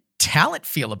the talent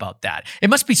feel about that?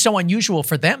 It must be so unusual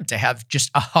for them to have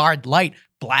just a hard light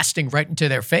blasting right into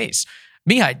their face.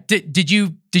 Mihai, did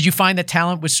you find that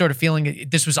talent was sort of feeling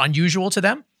this was unusual to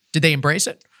them? Did they embrace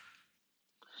it?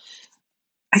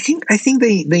 I think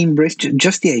they embraced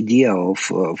just the idea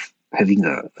of having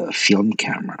a film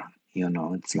camera.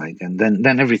 It's like, and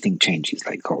then everything changes.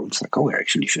 We're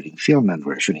actually shooting film, and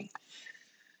we're shooting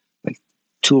like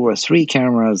 2 or 3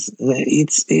 cameras.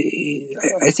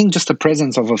 I think just the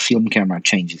presence of a film camera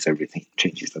changes everything.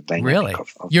 Changes the dynamic. Really?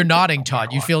 You're nodding,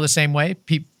 Todd. You feel the same way?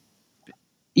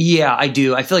 Yeah, I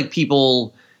do. I feel like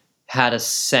people had a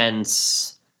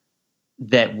sense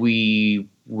that we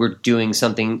were doing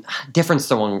something different's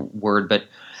the wrong word, but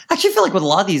I actually feel like with a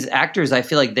lot of these actors, I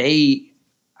feel like they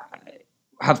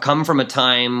have come from a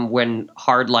time when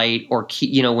hard light or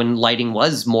when lighting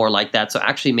was more like that. So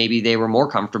actually, maybe they were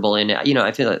more comfortable in it.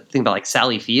 I think about like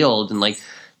Sally Field, and like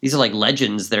these are like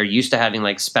legends that are used to having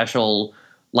like special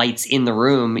lights in the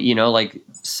room.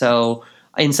 So.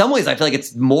 In some ways, I feel like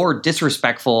it's more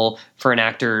disrespectful for an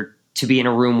actor to be in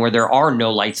a room where there are no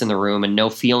lights in the room and no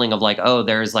feeling of like, oh,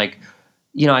 there's like,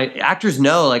 actors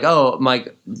know like, oh,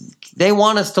 they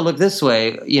want us to look this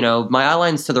way. My eye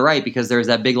line's to the right because there's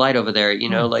that big light over there.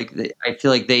 I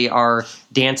feel like they are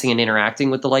dancing and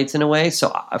interacting with the lights in a way.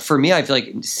 So for me, I feel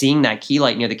like seeing that key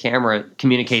light near the camera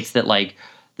communicates that like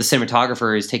the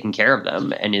cinematographer is taking care of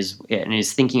them and is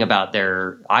thinking about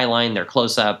their eye line, their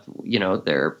close up,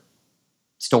 their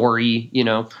story,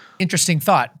 Interesting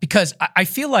thought, because I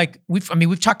feel like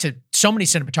we've talked to so many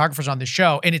cinematographers on the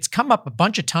show, and it's come up a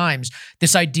bunch of times,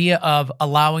 this idea of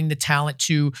allowing the talent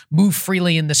to move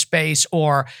freely in the space,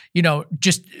 or,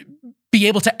 just be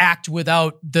able to act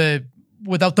without the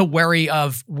worry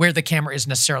of where the camera is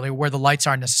necessarily, where the lights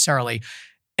are necessarily.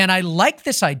 And I like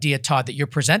this idea, Todd, that you're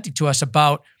presenting to us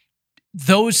about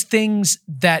those things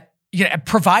that,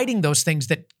 providing those things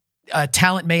that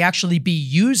talent may actually be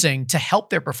using to help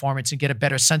their performance and get a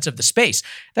better sense of the space.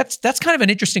 That's kind of an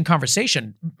interesting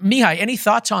conversation. Mihai, any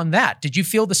thoughts on that? Did you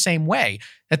feel the same way,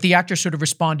 that the actors sort of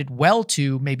responded well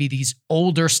to maybe these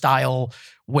older style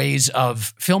ways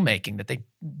of filmmaking that they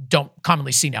don't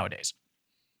commonly see nowadays?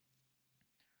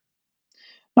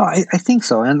 No, I think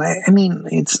so, and I mean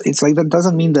it's like that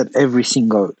doesn't mean that every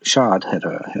single shot had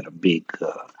a big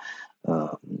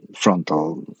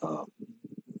frontal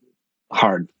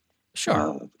hard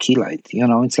key light.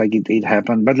 It's like it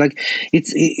happened, but like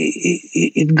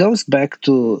it goes back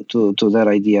to that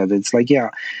idea that it's like, yeah,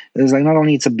 it's like not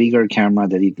only it's a bigger camera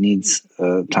that it needs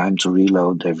time to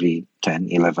reload every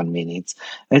 10-11 minutes.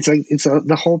 It's like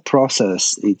the whole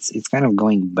process. It's kind of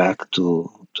going back to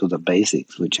the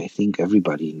basics, which I think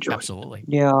everybody enjoys. Absolutely.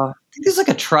 Yeah. I think there's like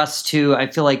a trust too. I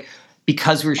feel like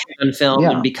because we were shooting on film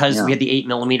and because we had the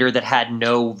 8mm that had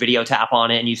no video tap on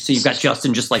it, and you've got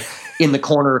Justin just like in the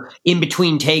corner in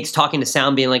between takes talking to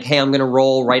sound, being like, hey, I'm going to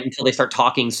roll right until they start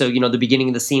talking. So, the beginning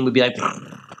of the scene would be like,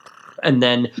 and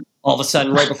then all of a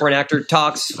sudden, right before an actor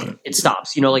talks, it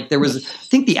stops. Like there was, I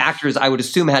think the actors, I would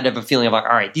assume, had to have a feeling of like, all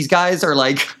right, these guys are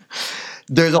like,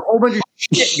 there's a whole bunch of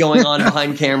shit going on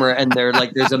behind camera, and they're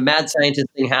like, there's a mad scientist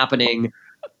thing happening,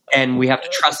 and we have to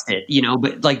trust it,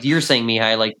 But like you're saying,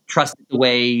 Mihai, like trust it the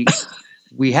way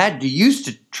we used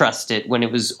to trust it when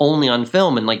it was only on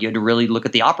film, and like you had to really look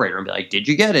at the operator and be like, did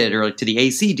you get it? Or like to the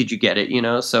AC, did you get it?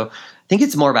 So I think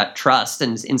it's more about trust,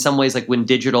 and in some ways, like when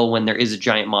there is a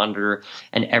giant monitor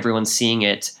and everyone's seeing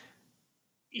it,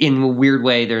 in a weird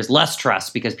way, there's less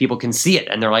trust because people can see it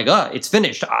and they're like, oh, it's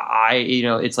finished.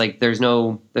 It's like there's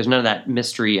none of that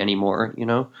mystery anymore,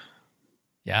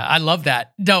 Yeah, I love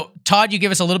that. No, Todd, you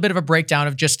give us a little bit of a breakdown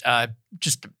of just a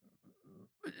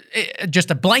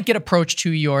blanket approach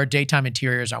to your daytime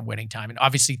interiors on Winning Time. And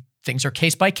obviously things are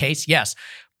case by case, yes.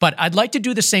 But I'd like to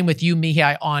do the same with you,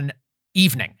 Mihai, on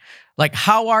evening. Like,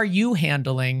 how are you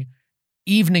handling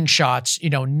evening shots,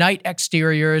 night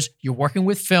exteriors? You're working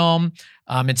with film,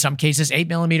 in some cases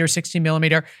 8mm,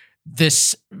 16mm,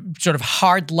 this sort of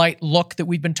hard light look that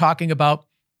we've been talking about.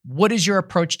 What is your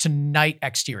approach to night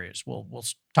exteriors? We'll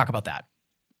talk about that.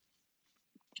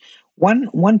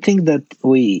 One thing that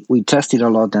we tested a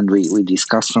lot and we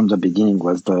discussed from the beginning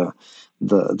was the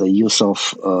use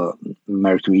of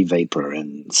mercury vapor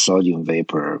and sodium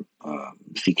vapor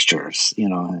fixtures,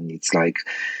 and it's like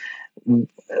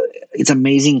it's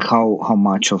amazing how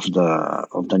much of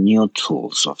the new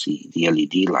tools of the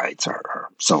LED lights are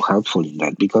so helpful in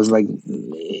that, because like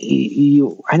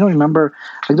I don't remember,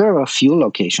 like there are a few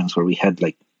locations where we had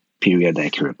like period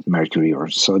accurate mercury or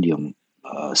sodium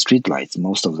street lights.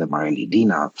 Most of them are LEDs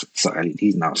now,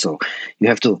 so you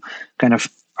have to kind of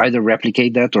either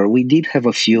replicate that, or we did have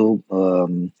a few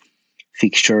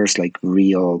fixtures like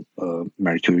real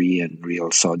mercury and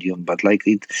real sodium, but like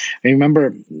I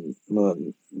remember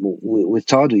with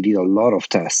Todd we did a lot of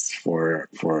tests for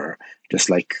just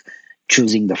like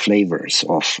choosing the flavors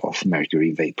of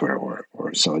mercury vapor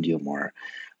or sodium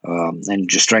and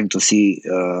just trying to see.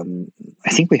 I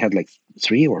think we had like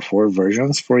 3 or 4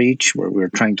 versions for each, where we were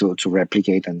trying to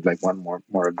replicate, and like one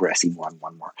more aggressive one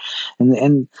more,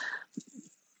 and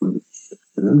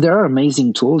there are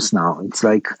amazing tools now. It's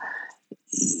like,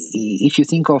 if you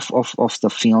think of the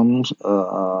film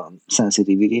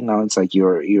sensitivity now, it's like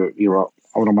you're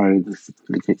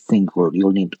automatically think, well,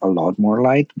 you'll need a lot more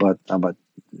light, but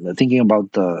thinking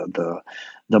about the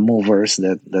movers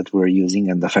that we're using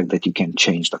and the fact that you can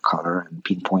change the color and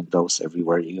pinpoint those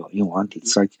everywhere you want,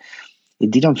 it's like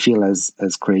it didn't feel as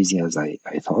crazy as I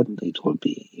thought it would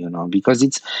be, because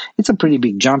it's a pretty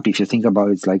big jump if you think about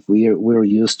it. It's like we're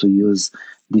used to use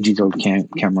digital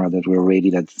camera that were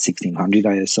rated at 1600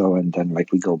 ISO, and then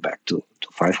like we go back to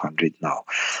 500 now.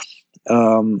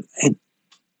 It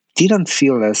didn't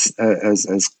feel as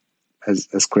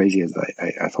crazy as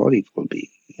I thought it would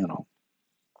be,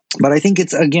 But I think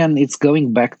it's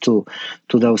going back to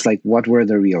those, like, what were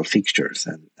the real fixtures,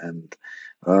 and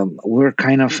we're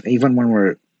kind of, even when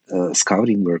we're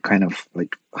scouting, we're kind of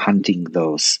like hunting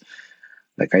those,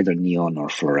 like either neon or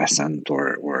fluorescent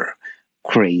or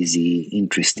crazy,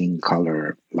 interesting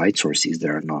color light sources that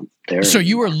are not there. So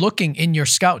you were looking in your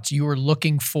scouts, you were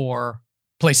looking for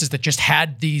places that just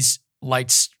had these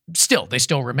lights they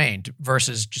still remained,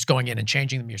 versus just going in and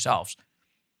changing them yourselves.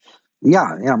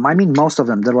 Yeah. I mean, most of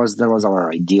them, that was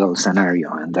our ideal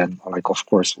scenario. And then, like, of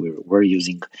course, we're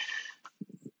using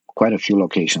quite a few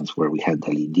locations where we had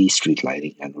LED street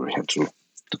lighting, and we had to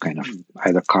kind of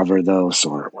either cover those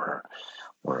or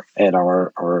add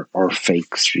our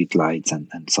fake street lights and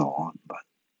so on. But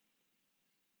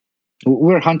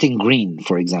we're hunting green,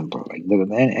 for example, like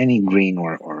any green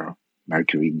or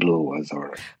Mercury Blue was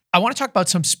our. I want to talk about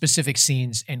some specific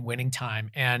scenes in Winning Time,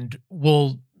 and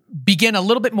we'll begin a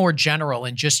little bit more general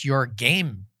in just your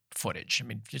game footage. I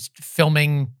mean, just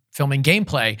filming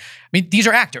gameplay. I mean, these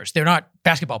are actors. They're not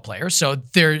basketball players. So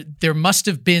there must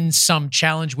have been some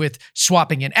challenge with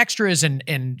swapping in extras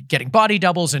and getting body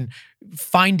doubles and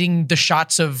finding the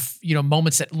shots of,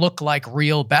 moments that look like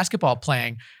real basketball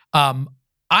playing.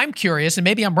 I'm curious, and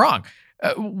maybe I'm wrong.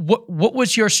 What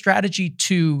was your strategy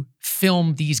to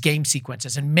film these game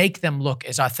sequences and make them look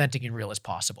as authentic and real as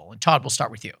possible? And Todd, we'll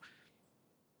start with you.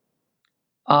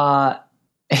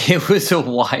 It was a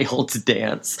wild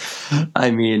dance.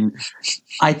 I mean,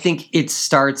 I think it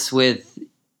starts with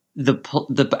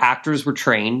the actors were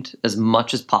trained as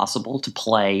much as possible to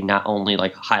play not only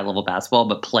like high level basketball,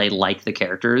 but play like the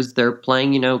characters they're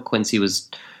playing. Quincy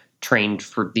was trained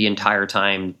for the entire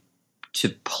time to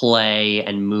play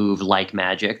and move like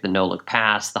Magic, the no-look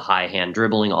pass, the high hand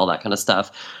dribbling, all that kind of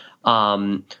stuff.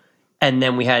 And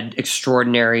then we had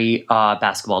extraordinary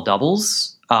basketball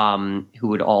doubles who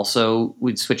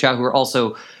would switch out, who were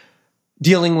also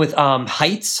dealing with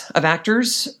heights of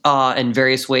actors and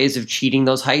various ways of cheating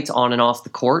those heights on and off the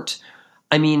court.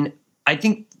 I mean, I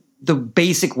think the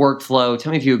basic workflow,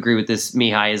 tell me if you agree with this,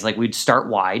 Mihai, is like we'd start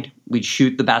wide. We'd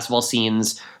shoot the basketball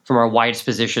scenes from our widest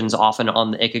positions, often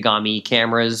on the Ikegami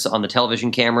cameras, on the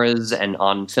television cameras, and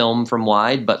on film from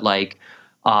wide, but like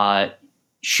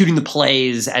shooting the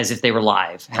plays as if they were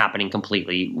live, happening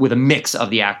completely with a mix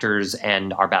of the actors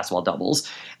and our basketball doubles.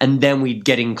 And then we'd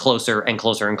getting closer and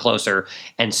closer and closer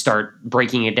and start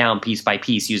breaking it down piece by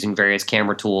piece using various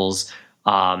camera tools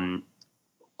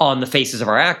on the faces of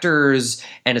our actors,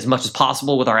 and as much as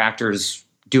possible with our actors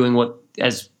doing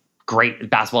as great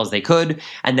basketball as they could.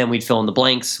 And then we'd fill in the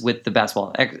blanks with the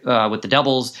basketball, with the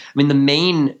doubles. I mean, the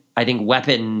main, I think,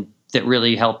 weapon that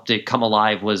really helped it come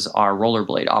alive was our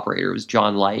rollerblade operator. It was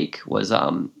John Like, was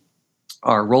our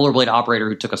rollerblade operator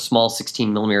who took a small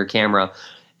 16 millimeter camera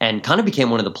and kind of became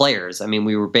one of the players. I mean,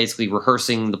 we were basically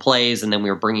rehearsing the plays, and then we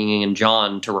were bringing in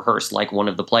John to rehearse like one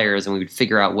of the players, and we would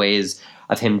figure out ways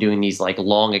of him doing these like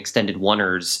long extended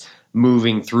oneers,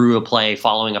 moving through a play,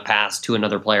 following a pass to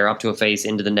another player, up to a face,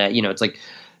 into the net. It's like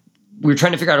we were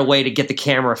trying to figure out a way to get the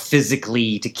camera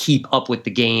physically to keep up with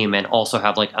the game and also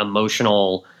have like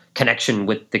emotional connection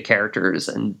with the characters.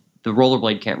 And the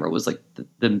rollerblade camera was like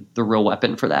the real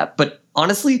weapon for that. But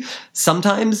honestly,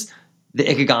 sometimes the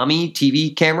Ikegami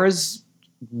TV cameras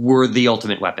were the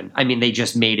ultimate weapon. I mean, they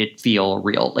just made it feel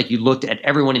real. Like you looked at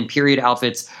everyone in period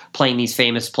outfits playing these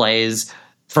famous plays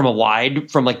from a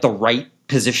wide, from like the right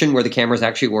position where the cameras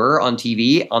actually were on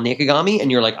TV on the Ikegami,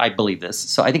 and you're like, I believe this.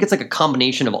 So I think it's like a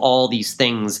combination of all these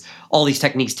things, all these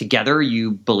techniques together,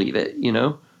 you believe it,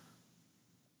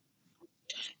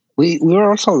 We were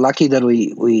also lucky that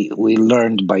we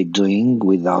learned by doing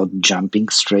without jumping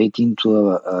straight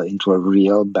into a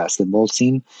real basketball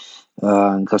scene.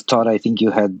 Because Todd, I think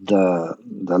you had the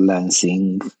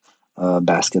Lansing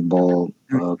basketball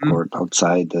court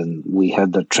outside, and we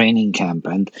had the training camp,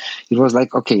 and it was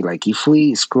like, okay, like if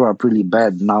we screw up really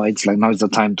bad, now it's the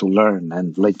time to learn,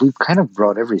 and like we kind of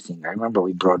brought everything. I remember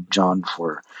we brought John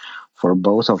for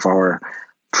both of our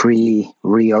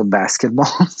pre-real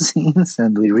basketball scenes,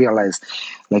 and we realized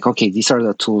like, okay, these are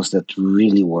the tools that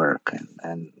really work,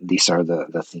 and these are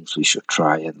the things we should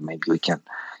try, and maybe we can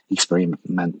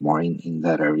experiment more in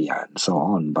that area and so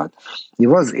on. But it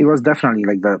was definitely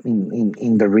like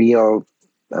in the real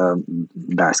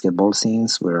basketball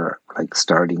scenes, we're like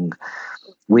starting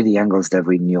with the angles that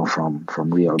we knew from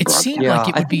real it broadcast. Seemed like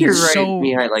it would be so right,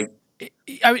 Mihai, like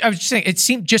I was just saying, it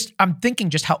seemed I'm thinking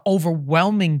just how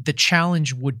overwhelming the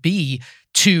challenge would be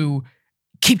to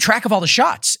keep track of all the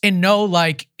shots and know,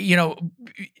 like, the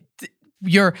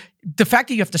fact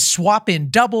that you have to swap in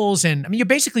doubles, and I mean, you're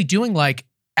basically doing like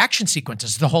action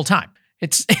sequences the whole time.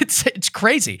 It's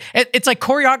crazy. It's like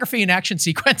choreography and action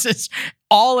sequences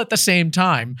all at the same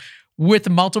time with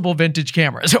multiple vintage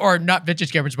cameras, or not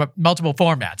vintage cameras, but multiple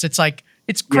formats. It's like,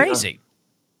 it's crazy. Yeah.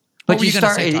 But you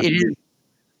start, it is.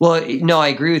 Well, no, I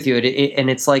agree with you. And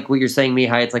it's like what you're saying,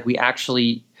 Mihai. It's like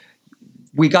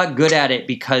we got good at it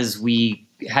because we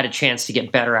had a chance to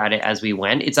get better at it as we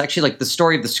went. It's actually like the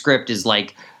story of the script is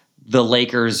like the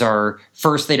Lakers are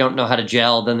first, they don't know how to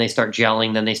gel, then they start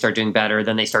gelling, then they start doing better,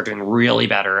 then they start doing really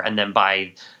better. And then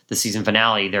by the season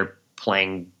finale, they're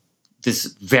playing this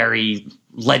very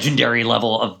legendary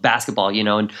level of basketball,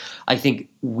 and I think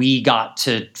we got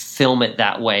to film it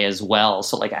that way as well.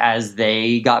 So like as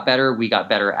they got better, we got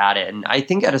better at it. And I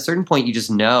think at a certain point you just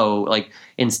know, like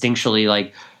instinctually,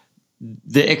 like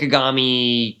the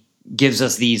Ikegami gives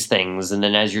us these things. And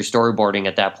then as you're storyboarding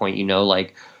at that point,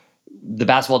 like the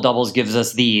basketball doubles gives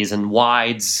us these, and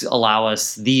wides allow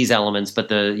us these elements, but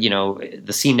the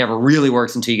scene never really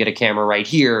works until you get a camera right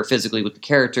here physically with the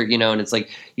character, and it's like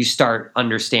you start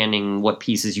understanding what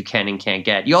pieces you can and can't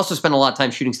get. You also spend a lot of time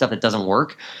shooting stuff that doesn't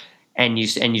work, and you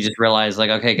just realize,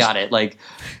 like, okay, got it. Like,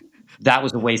 that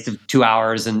was a waste of 2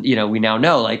 hours, and we now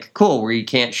know, like, cool, we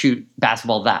can't shoot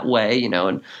basketball that way,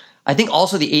 and I think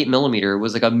also the 8mm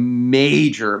was like a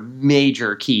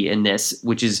major key in this,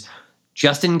 which is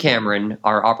Justin Cameron,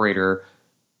 our operator,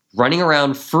 running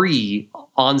around free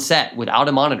on set without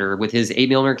a monitor with his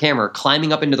 8mm camera,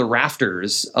 climbing up into the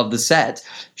rafters of the set,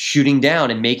 shooting down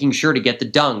and making sure to get the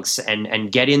dunks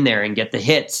and get in there and get the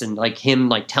hits, and like him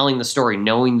like telling the story,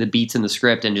 knowing the beats in the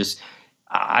script, and just,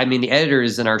 I mean, the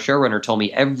editors and our showrunner told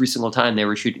me every single time they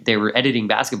were editing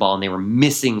basketball and they were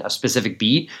missing a specific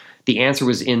beat, the answer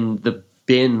was in the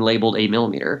bin labeled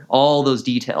 8mm. All those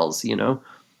details, Oh,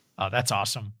 that's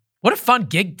awesome. What a fun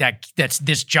gig that's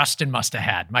this Justin must have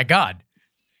had. My God.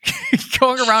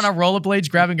 Going around on rollerblades,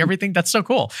 grabbing everything. That's so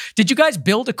cool. Did you guys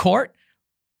build a court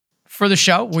for the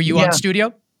show? Were you on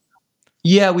studio?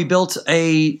 Yeah, we built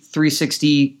a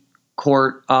 360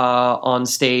 court on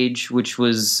stage, which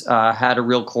was had a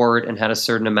real court and had a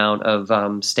certain amount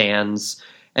of stands,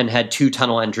 and had 2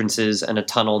 tunnel entrances and a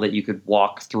tunnel that you could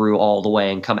walk through all the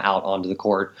way and come out onto the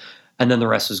court. And then the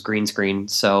rest was green screen.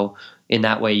 So in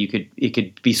that way, it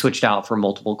could be switched out for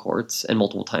multiple courts and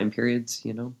multiple time periods,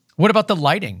 What about the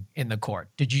lighting in the court?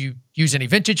 Did you use any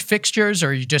vintage fixtures,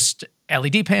 or you just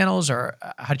LED panels, or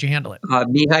how did you handle it?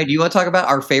 Mihai, do you want to talk about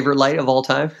our favorite light of all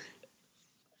time?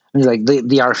 It's like the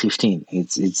R15.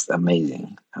 It's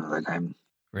amazing.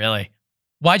 Really?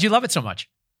 Why'd you love it so much?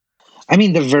 I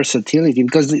mean, the versatility,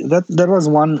 because that was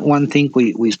one thing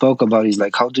we spoke about, is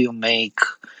like, how do you make,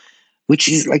 which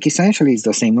is like essentially it's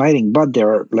the same lighting, but there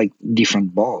are like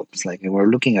different bulbs. Like, we're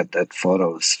looking at that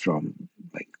photos from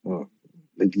like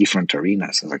different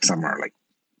arenas. Like, some are like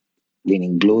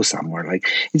leaning blue, somewhere like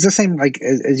it's the same, like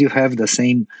as you have the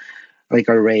same like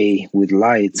array with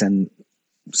lights, and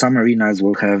some arenas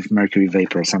will have mercury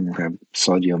vapor, some will have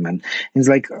sodium, and it's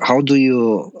like, how do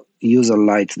you use a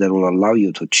light that will allow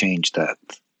you to change that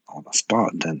on the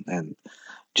spot? And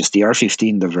just the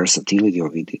R15, the versatility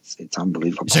of it, it's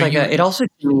unbelievable. So it also,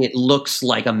 to me, it looks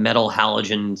like a metal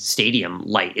halogen stadium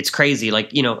light. It's crazy.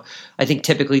 Like, I think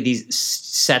typically these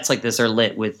sets like this are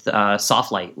lit with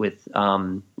soft light, with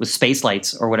space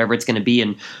lights or whatever it's going to be.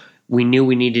 And we knew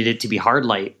we needed it to be hard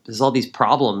light. There's all these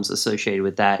problems associated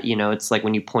with that. It's like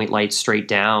when you point lights straight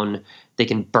down, they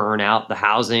can burn out the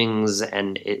housings,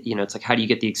 and it's like, how do you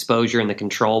get the exposure and the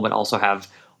control, but also have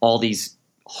all these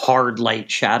hard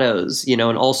light shadows, and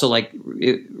also like,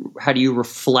 how do you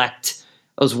reflect?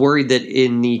 I was worried that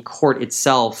in the court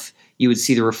itself, you would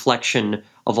see the reflection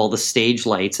of all the stage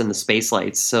lights and the space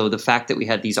lights. So the fact that we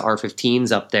had these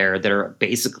R15s up there that are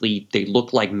basically, they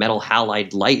look like metal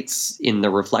halide lights in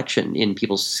the reflection, in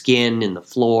people's skin, in the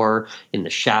floor, in the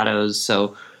shadows.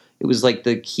 So it was like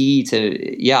the key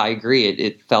to, I agree.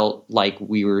 It felt like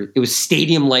it was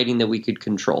stadium lighting that we could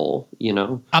control,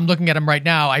 I'm looking at them right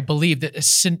now. I believe that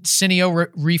Cineo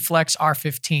Reflex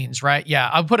R15s, right?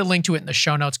 Yeah. I'll put a link to it in the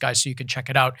show notes, guys, so you can check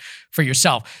it out for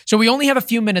yourself. So we only have a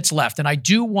few minutes left, and I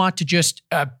do want to just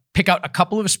pick out a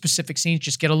couple of specific scenes,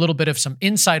 just get a little bit of some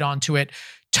insight onto it.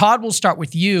 Todd, we'll start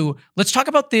with you. Let's talk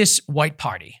about this white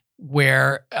party,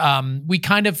 where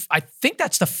I think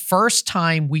that's the first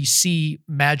time we see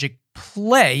Magic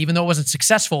play, even though it wasn't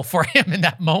successful for him in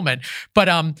that moment. But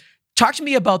talk to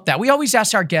me about that. We always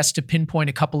ask our guests to pinpoint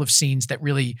a couple of scenes that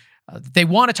really they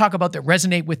want to talk about, that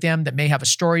resonate with them, that may have a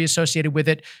story associated with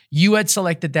it. You had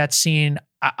selected that scene.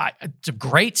 It's a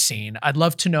great scene. I'd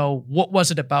love to know, what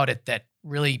was it about it that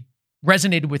really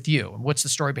resonated with you, and what's the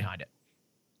story behind it?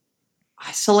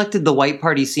 I selected the white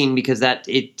party scene because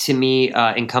it to me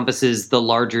encompasses the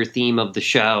larger theme of the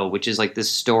show, which is like this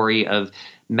story of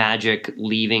Magic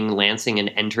leaving Lansing and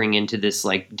entering into this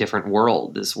like different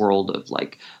world, this world of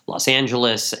like Los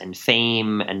Angeles and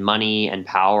fame and money and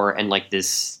power, and like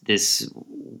this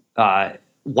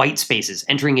white spaces,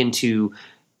 entering into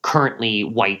currently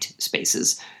white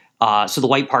spaces. So the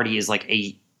white party is like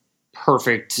a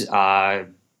perfect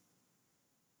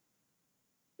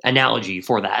analogy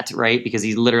for that, right? Because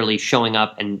he's literally showing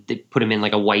up, and they put him in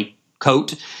like a white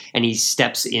coat, and he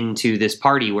steps into this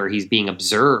party where he's being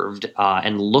observed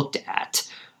and looked at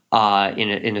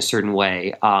in a certain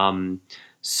way.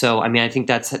 So, I mean, I think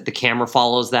that's, the camera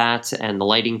follows that, and the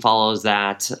lighting follows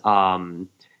that,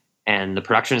 and the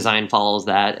production design follows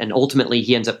that, and ultimately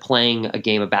he ends up playing a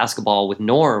game of basketball with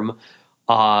Norm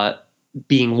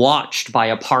being watched by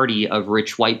a party of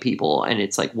rich white people, and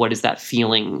it's like, what is that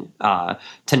feeling to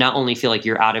not only feel like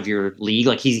you're out of your league,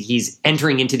 like he's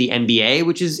entering into the NBA,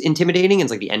 which is intimidating, and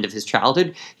it's like the end of his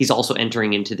childhood. He's also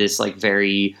entering into this like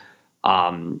very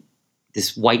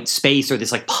this white space, or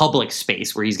this like public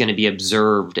space where he's going to be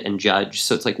observed and judged.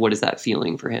 So it's like, what is that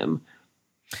feeling for him?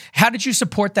 How did you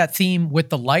support that theme with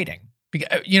the lighting?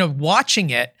 Because, watching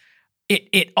it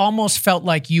almost felt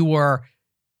like you were.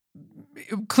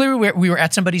 Clearly, we were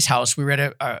at somebody's house. We were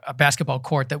at a basketball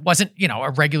court that wasn't,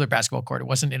 a regular basketball court. It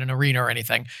wasn't in an arena or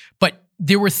anything. But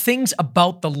there were things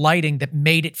about the lighting that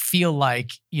made it feel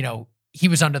like, he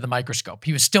was under the microscope.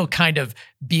 He was still kind of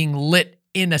being lit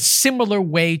in a similar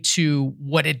way to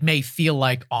what it may feel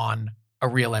like on a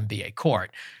real NBA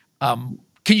court. Can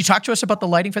you talk to us about the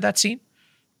lighting for that scene?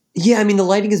 Yeah, I mean, the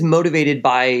lighting is motivated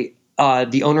by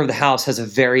the owner of the house has a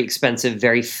very expensive,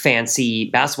 very fancy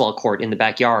basketball court in the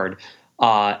backyard.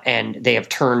 And they have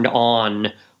turned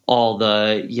on all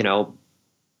the,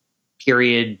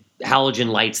 period halogen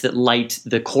lights that light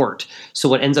the court. So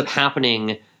what ends up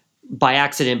happening by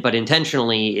accident, but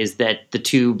intentionally, is that the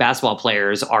two basketball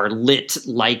players are lit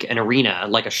like an arena,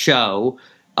 like a show,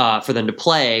 for them to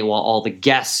play, while all the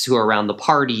guests who are around the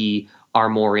party are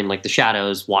more in like the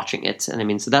shadows watching it. And I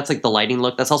mean, so that's like the lighting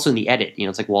look. That's also in the edit.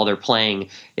 It's like while they're playing,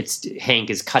 Hank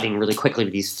is cutting really quickly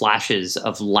with these flashes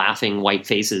of laughing white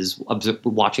faces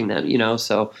watching them,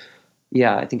 So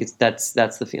yeah, I think that's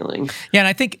the feeling. Yeah. And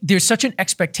I think there's such an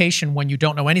expectation when you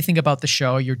don't know anything about the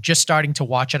show, you're just starting to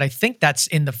watch it. I think that's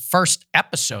in the first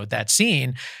episode, that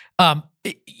scene.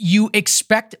 You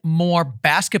expect more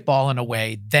basketball in a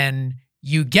way than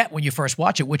you get when you first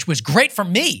watch it, which was great for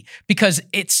me because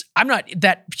I'm not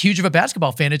that huge of a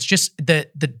basketball fan. It's just the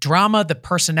drama, the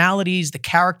personalities, the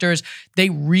characters,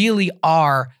 they really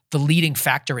are the leading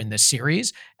factor in this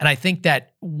series. And I think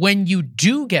that when you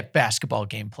do get basketball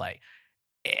gameplay,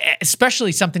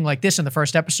 especially something like this in the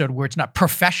first episode where it's not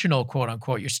professional, quote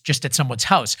unquote, you're just at someone's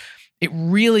house, it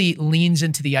really leans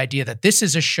into the idea that this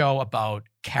is a show about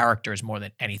characters more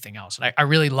than anything else. And I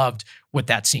really loved what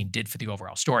that scene did for the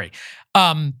overall story.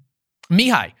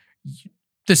 Mihai,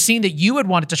 the scene that you had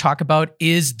wanted to talk about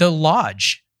is the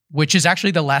lodge, which is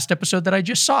actually the last episode that I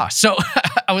just saw. So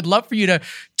I would love for you to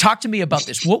talk to me about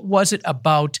this. What was it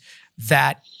about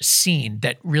that scene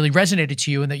that really resonated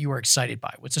to you and that you were excited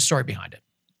by? What's the story behind it?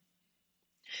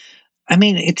 I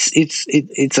mean,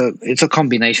 it's a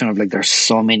combination of like there's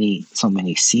so many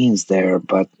scenes there,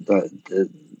 but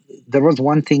there was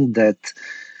one thing that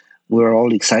we were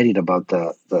all excited about,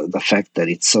 the fact that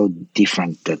it's so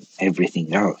different than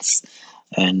everything else,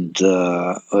 and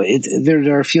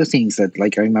there are a few things that,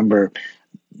 like, I remember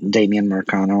Damian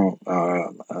Marcano,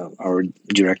 our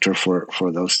director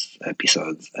for those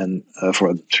episodes, and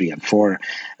for 3 and 4,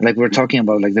 like we're talking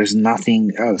about, like there's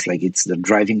nothing else. Like it's the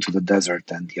driving to the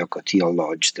desert and the Ocotillo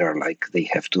Lodge. They're like they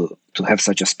have to have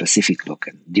such a specific look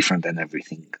and different than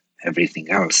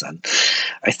everything else. And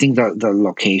I think that the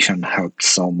location helped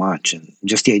so much, and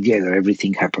just the idea that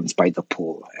everything happens by the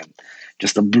pool and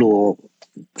just the blue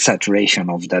saturation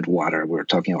of that water. We're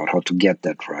talking about how to get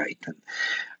that right. And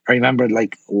I remember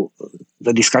like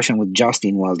the discussion with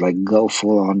Justin was like, go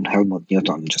full on Helmut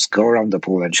Newton, just go around the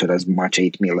pool and shoot as much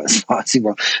 8 mil as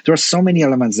possible. There were so many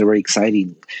elements that were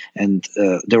exciting and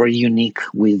they were unique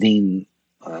within.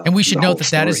 And we should note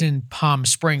that is in Palm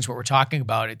Springs, what we're talking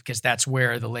about, because that's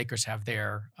where the Lakers have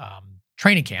their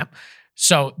training camp.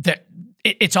 So that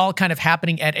it's all kind of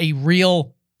happening at a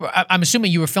real, I'm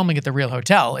assuming you were filming at the real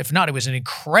hotel. If not, it was an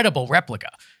incredible replica.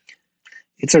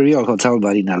 It's a real hotel,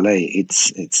 but in LA,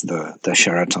 it's the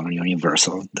Sheraton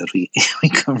Universal that we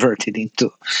converted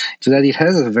into. So that it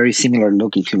has a very similar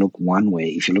look if you look one way.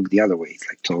 If you look the other way, it's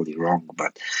like totally wrong.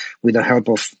 But with the help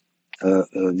of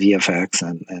VFX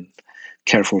and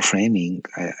careful framing,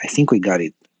 I think we got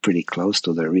it pretty close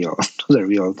to the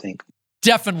real thing.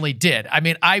 Definitely did. I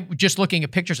mean, I just looking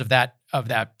at pictures of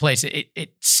that place,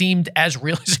 it seemed as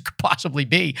real as it could possibly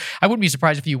be. I wouldn't be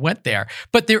surprised if you went there.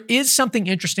 But there is something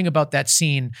interesting about that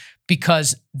scene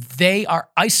because they are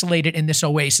isolated in this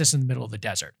oasis in the middle of the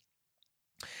desert.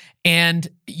 And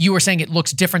you were saying it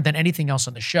looks different than anything else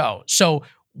on the show. So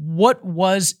what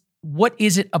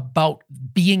is it about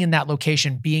being in that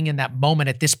location, being in that moment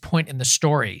at this point in the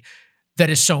story that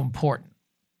is so important?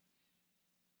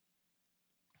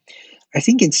 I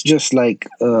think it's just like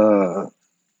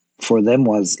for them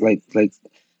was like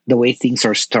the way things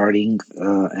are starting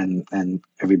and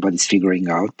everybody's figuring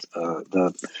out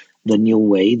the new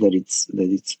way that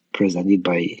it's presented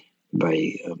by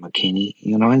McKinney.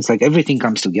 You know, and it's like everything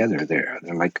comes together there.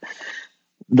 They're like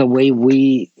the way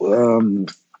we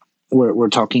we're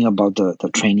talking about the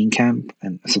training camp,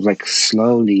 and so like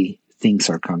slowly things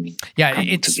are coming. Yeah, coming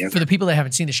it's together. for the people that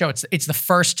haven't seen the show. It's the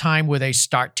first time where they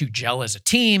start to gel as a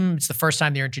team. It's the first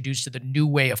time they're introduced to the new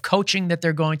way of coaching that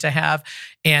they're going to have,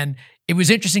 and it was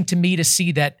interesting to me to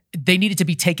see that they needed to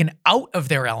be taken out of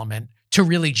their element to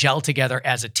really gel together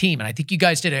as a team. And I think you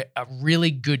guys did a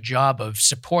really good job of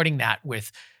supporting that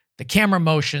with the camera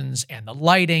motions and the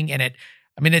lighting. And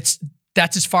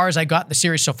that's as far as I got in the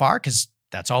series so far, because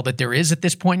that's all that there is at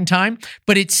this point in time.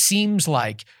 But it seems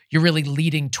like you're really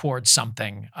leading towards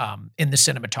something in the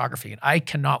cinematography. And I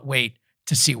cannot wait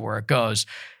to see where it goes.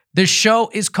 The show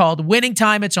is called Winning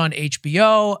Time. It's on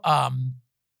HBO.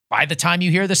 By the time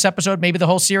you hear this episode, maybe the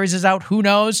whole series is out. Who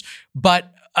knows?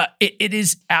 But it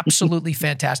is absolutely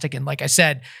fantastic. And like I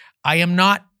said, I am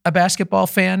not a basketball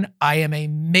fan. I am a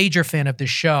major fan of this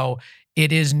show.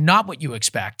 It is not what you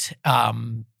expect.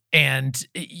 And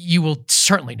you will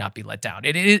certainly not be let down.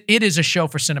 It is a show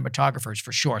for cinematographers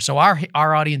for sure. So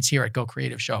our audience here at Go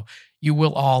Creative Show, you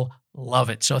will all love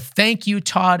it. So thank you,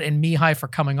 Todd and Mihai, for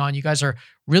coming on. You guys are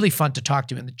really fun to talk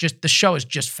to. And the show is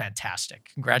just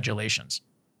fantastic. Congratulations.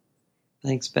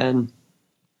 Thanks, Ben.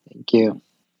 Thank you.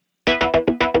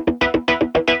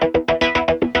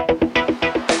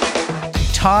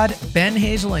 Todd Ben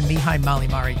Hazel and Mihai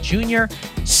Malimari Jr.,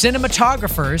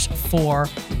 cinematographers for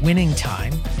Winning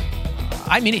Time.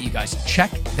 I mean it, you guys.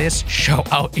 Check this show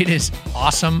out. It is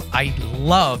awesome. I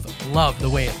love the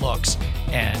way it looks.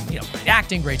 And, great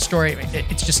acting, great story.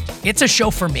 It's a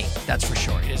show for me, that's for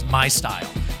sure. It is my style.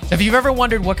 So if you've ever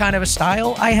wondered what kind of a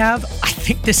style I have, I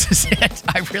think this is it.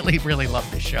 I really, really love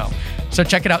this show. So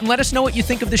check it out and let us know what you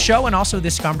think of the show and also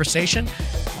this conversation.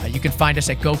 You can find us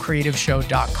at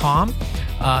gocreativeshow.com,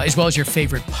 as well as your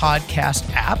favorite podcast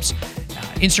apps.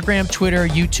 Instagram, Twitter,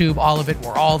 YouTube, all of it.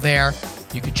 We're all there.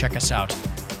 You can check us out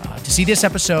to see this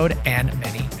episode and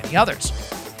many, many others.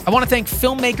 I want to thank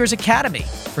Filmmakers Academy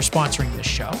for sponsoring this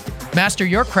show. Master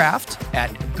your craft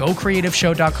at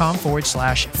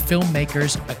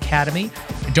gocreativeshow.com/Filmmakers Academy.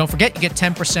 And don't forget, you get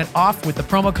 10% off with the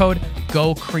promo code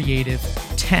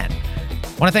GoCreative10. I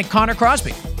want to thank Connor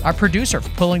Crosby, our producer, for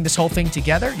pulling this whole thing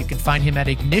together. You can find him at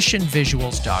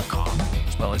ignitionvisuals.com,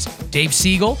 as well as Dave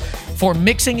Siegel for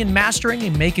mixing and mastering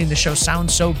and making the show sound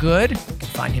so good. You can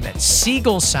find him at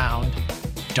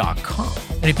siegelsound.com.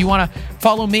 And if you want to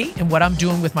follow me and what I'm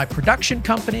doing with my production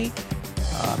company,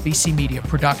 BC Media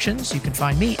Productions, you can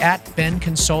find me at Ben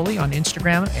Consoli on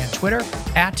Instagram and Twitter,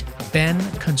 at Ben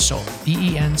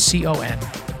Consoli,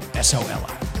 BenConsoli.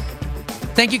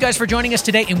 Thank you guys for joining us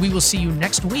today, and we will see you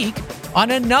next week on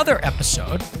another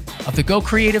episode of the Go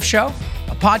Creative Show,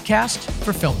 a podcast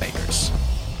for filmmakers.